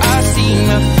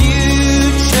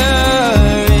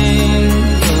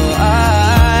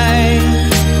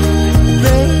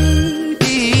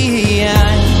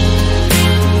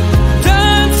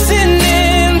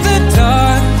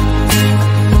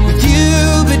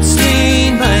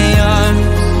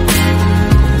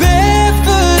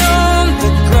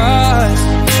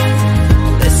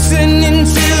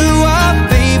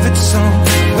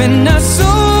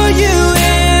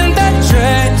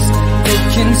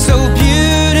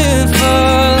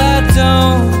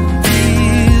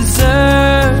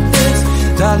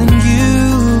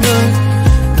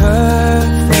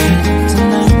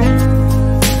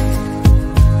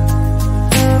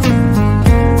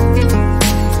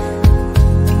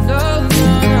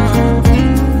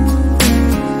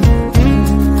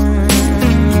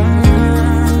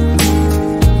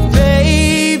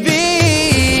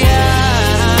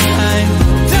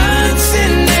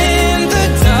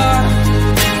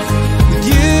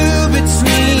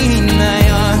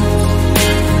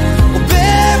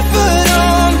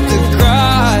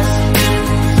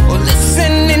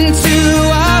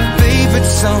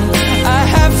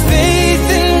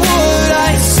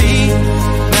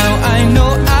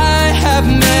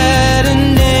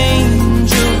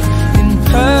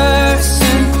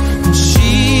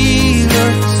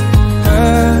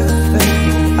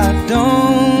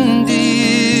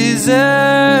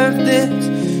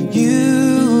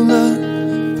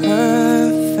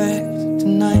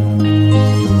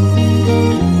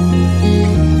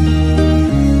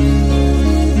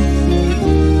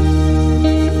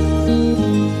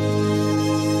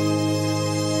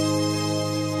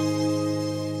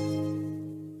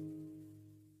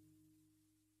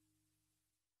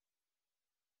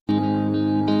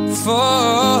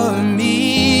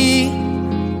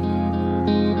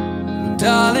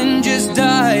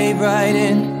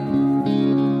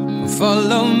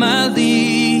 follow my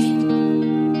lead.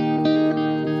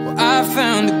 Well, I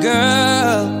found a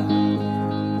girl,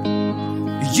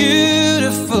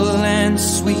 beautiful and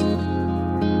sweet.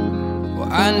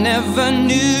 Well, I never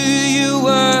knew you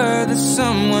were the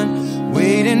someone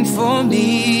waiting for me.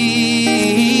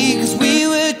 'Cause we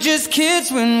were just kids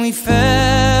when we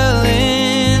fell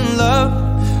in love,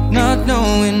 not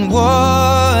knowing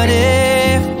what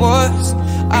it was.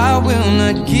 I will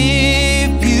not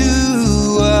give you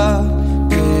up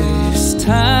this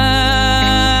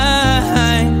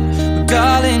time. But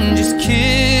darling, just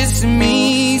kiss me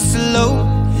slow.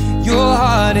 Your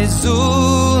heart is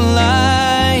all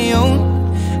I own,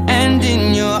 and in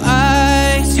your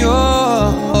eyes you're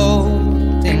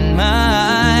holding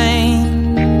mine.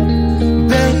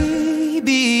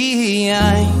 Baby,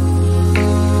 I'm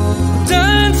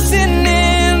dancing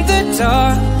in the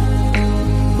dark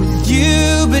with you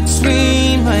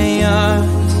between my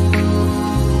arms,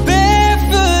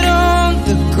 barefoot on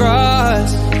the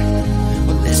grass.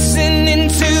 We're listening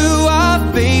to our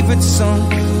favorite song.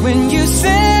 When you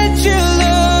said you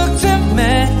looked a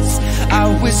mess, I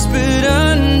whispered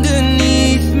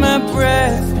underneath my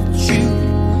breath, but you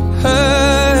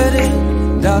heard it.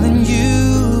 Darling, you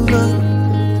look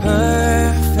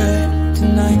perfect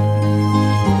tonight.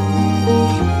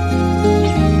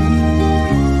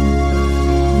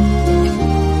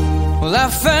 Well, I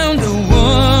found a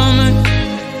woman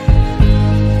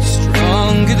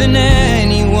stronger than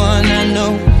anyone I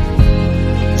know.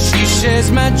 She shares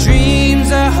my dreams.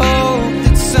 I hope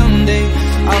that someday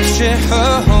I'll share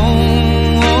her home.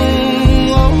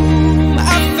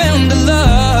 I found a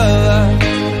love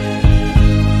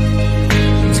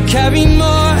to carry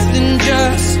more than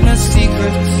just my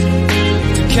secrets,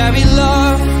 to carry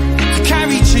love, to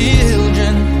carry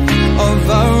children of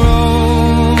our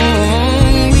own.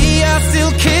 We are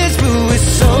still kids, but we're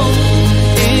so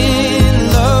in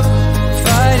love,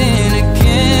 fighting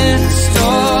against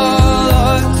all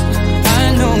odds. I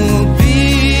know we'll be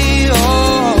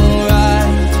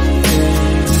alright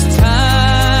this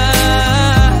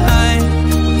time.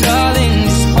 Darling,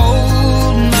 just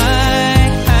hold my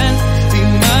hand. Be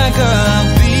my girl, I'll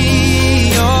be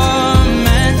your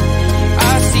man.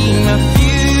 I see my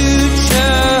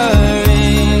future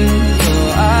in your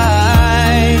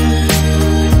eyes.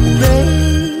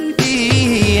 Baby,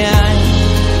 I'm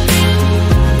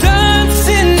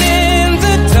dancing in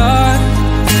the dark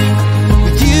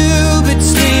with you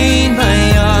between my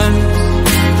arms,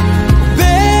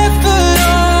 barefoot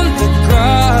on the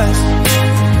grass,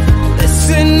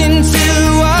 listening to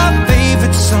our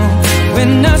favorite song.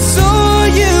 When I saw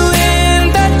you in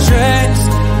that dress,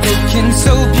 looking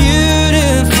so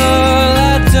beautiful,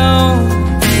 I don't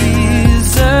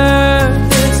deserve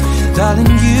this.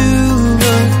 Darling, you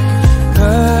look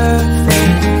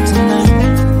perfect tonight.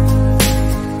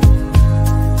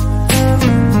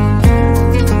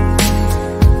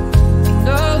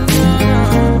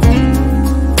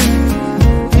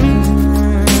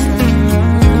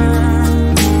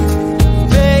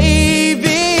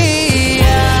 Baby,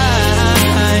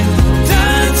 I'm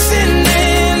dancing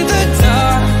in the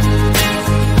dark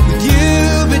with you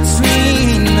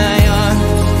between my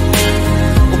arms,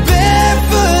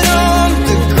 barefoot on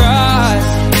the grass,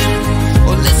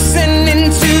 or listening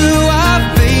to our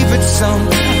favorite song.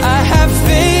 I have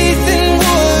faith in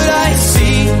what I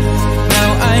see. Now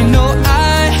I know I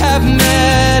have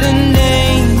met an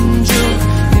angel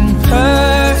in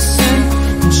person,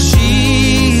 and she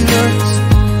looks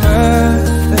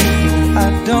perfect. I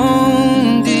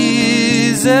don't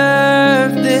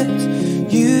deserve this.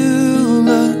 You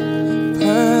look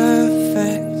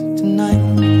perfect tonight.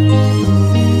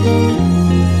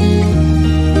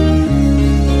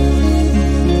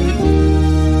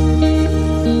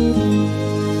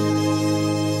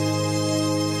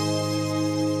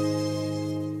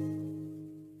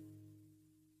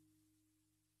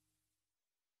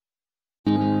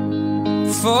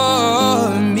 For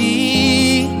me,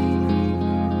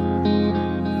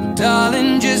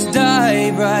 darling, just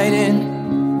dive right in,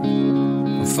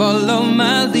 follow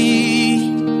my lead.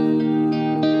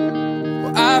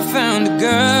 Well, I found a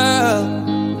girl,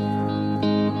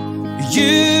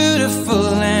 beautiful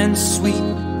and sweet.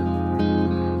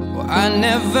 Well, I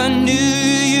never knew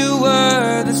you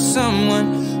were the someone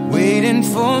waiting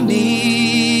for me.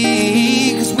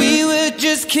 'Cause we were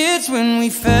just kids when we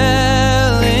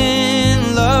fell in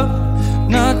love,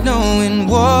 not knowing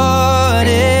what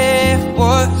it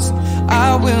was. I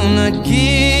will not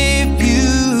give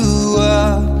you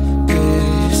up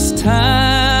this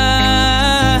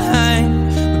time.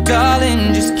 But darling,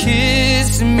 just kiss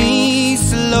me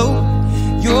slow.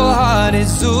 Your heart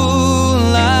is all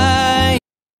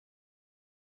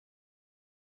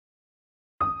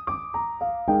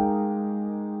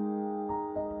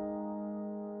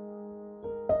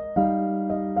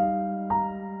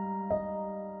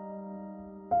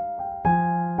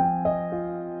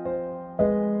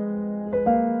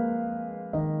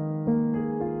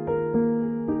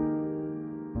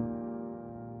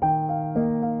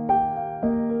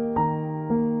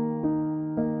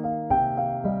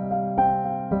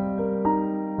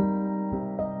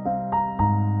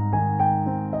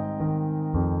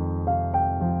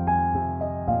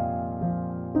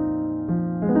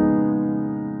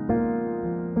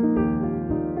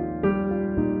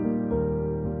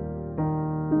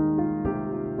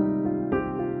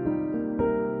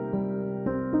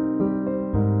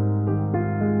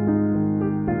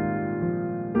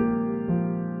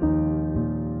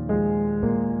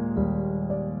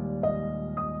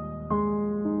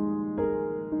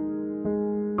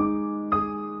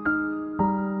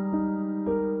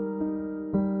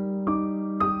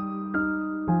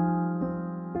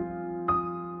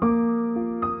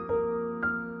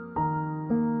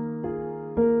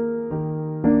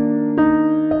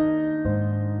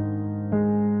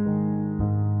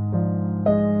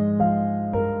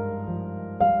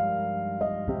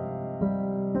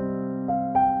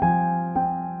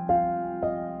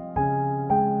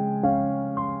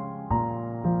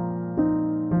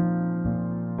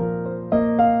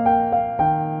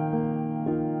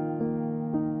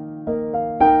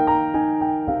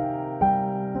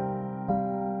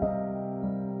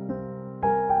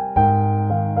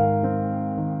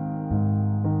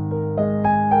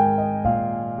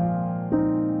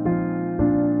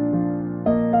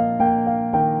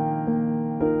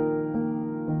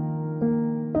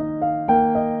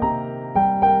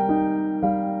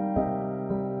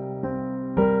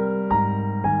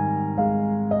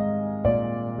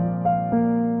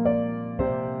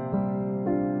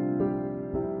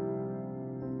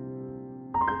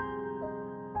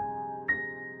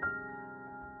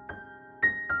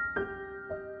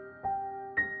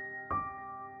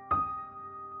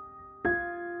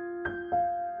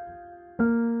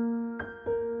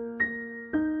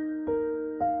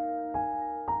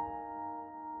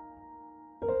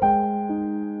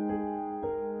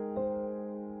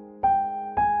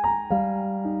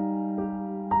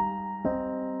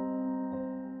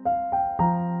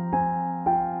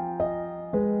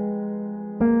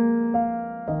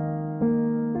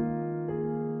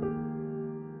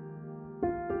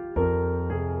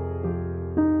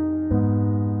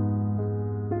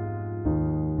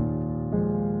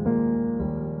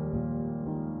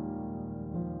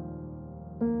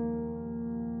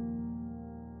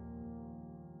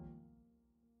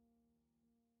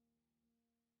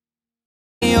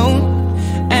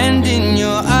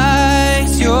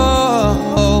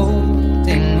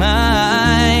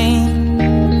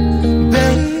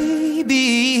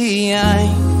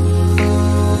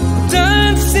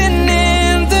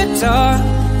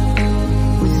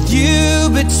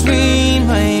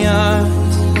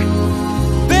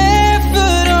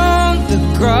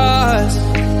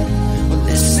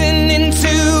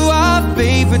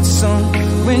favorite song.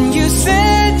 When you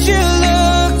said you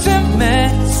looked a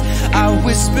mess, I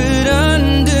whispered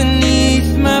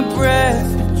underneath my breath,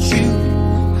 but you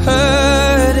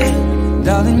heard it.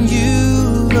 Darling,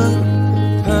 you look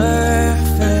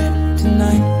perfect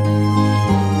tonight.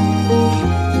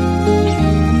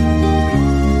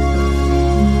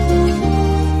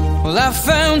 Well, I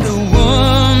found a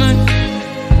woman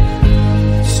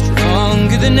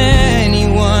stronger than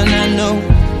anyone I know.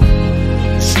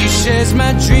 She shares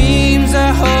my dreams.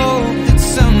 I hope that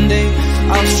someday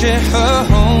I'll share her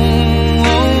home.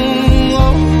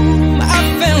 I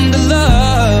found a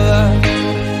love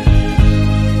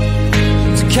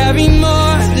to carry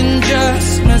more than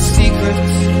just my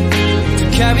secrets, to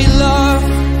carry love,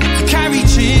 to carry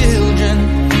children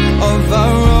of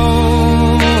our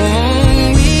own.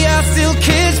 We are still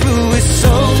kids, but we're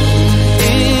so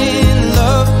in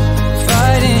love,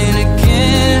 fighting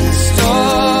against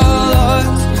all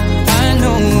odds. I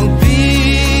know we'll be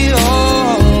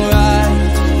alright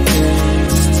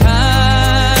this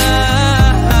time.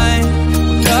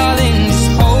 Darling, just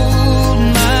hold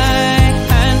my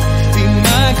hand, be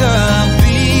my girl, I'll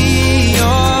be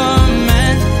your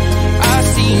man. I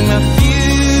see my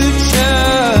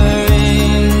future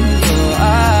in your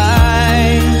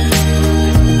eyes.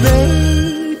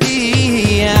 Baby,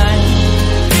 I'm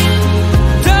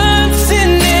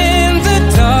dancing in the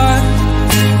dark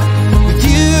with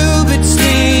you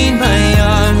between my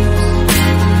arms,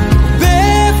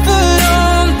 barefoot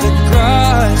on the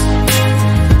grass,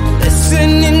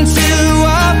 listening to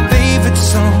our favorite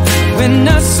song. When I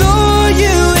saw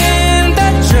you in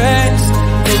that dress,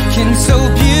 looking so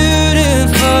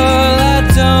beautiful, I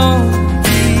don't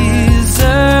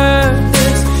deserve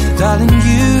this. Darling,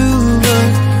 you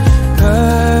look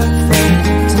perfect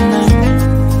tonight.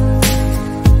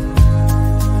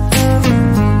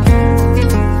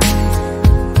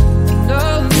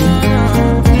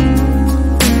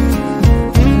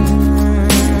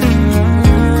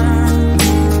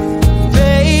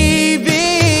 Baby,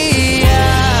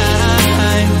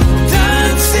 I'm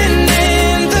dancing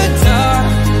in the dark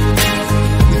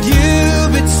with you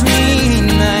between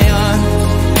my arms,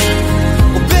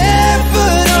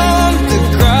 barefoot on the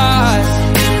grass,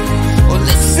 or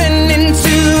listening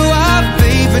to our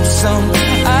favorite song.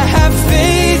 I have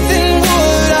faith in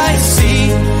what I see.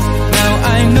 Now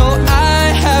I know I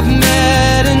have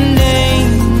met an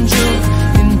angel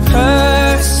in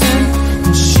person,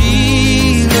 and she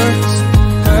looks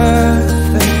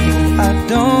perfect. I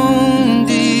don't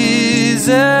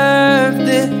deserve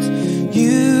this.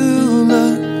 You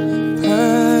look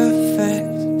perfect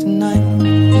tonight.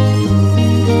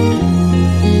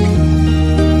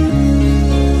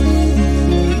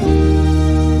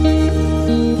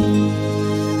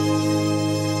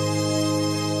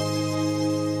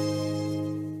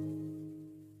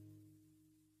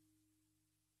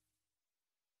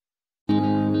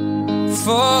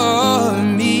 For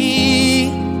me,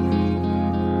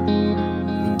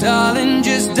 darling,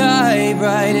 just dive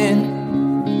right in,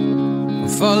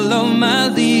 follow my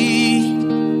lead.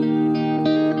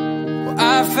 Well, I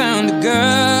found a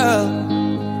girl,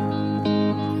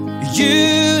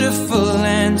 beautiful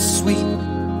and sweet.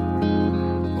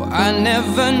 Well, I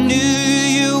never knew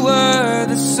you were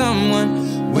the someone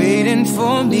waiting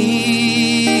for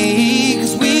me,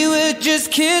 'cause we were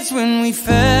just kids when we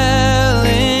fell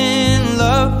in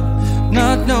love,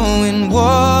 not knowing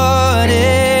what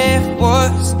it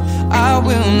was. I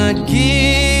will not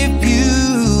give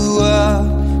you up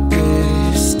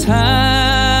this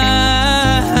time.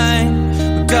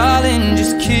 Darling,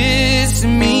 just kiss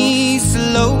me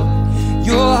slow.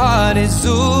 Your heart is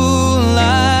all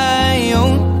I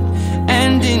own,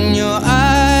 and in your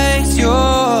eyes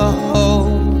you're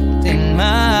holding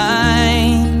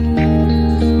mine.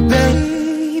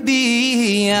 Baby,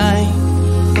 I'm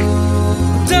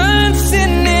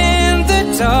dancing in the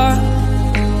dark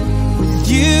with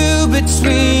you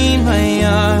between my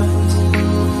arms,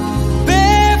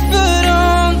 barefoot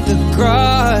on the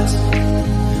grass,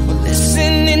 or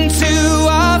listening to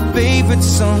our favorite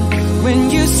song. When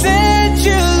you said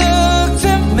you looked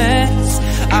a mess,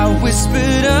 I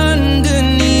whispered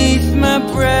underneath my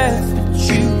breath, but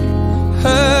you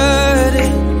heard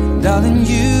it. Darling,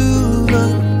 you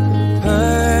look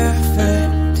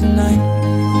perfect tonight.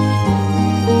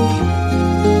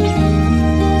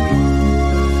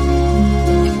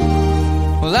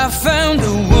 Well, I found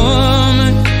a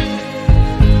woman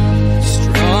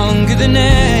stronger than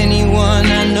anyone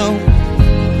I know.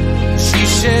 She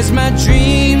shares my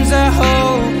dreams. I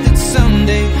hope that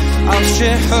someday I'll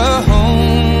share her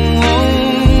home.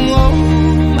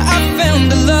 I found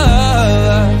a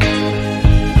love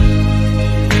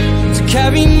to carry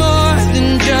carry more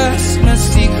than just my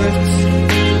secrets,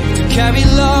 to carry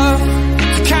love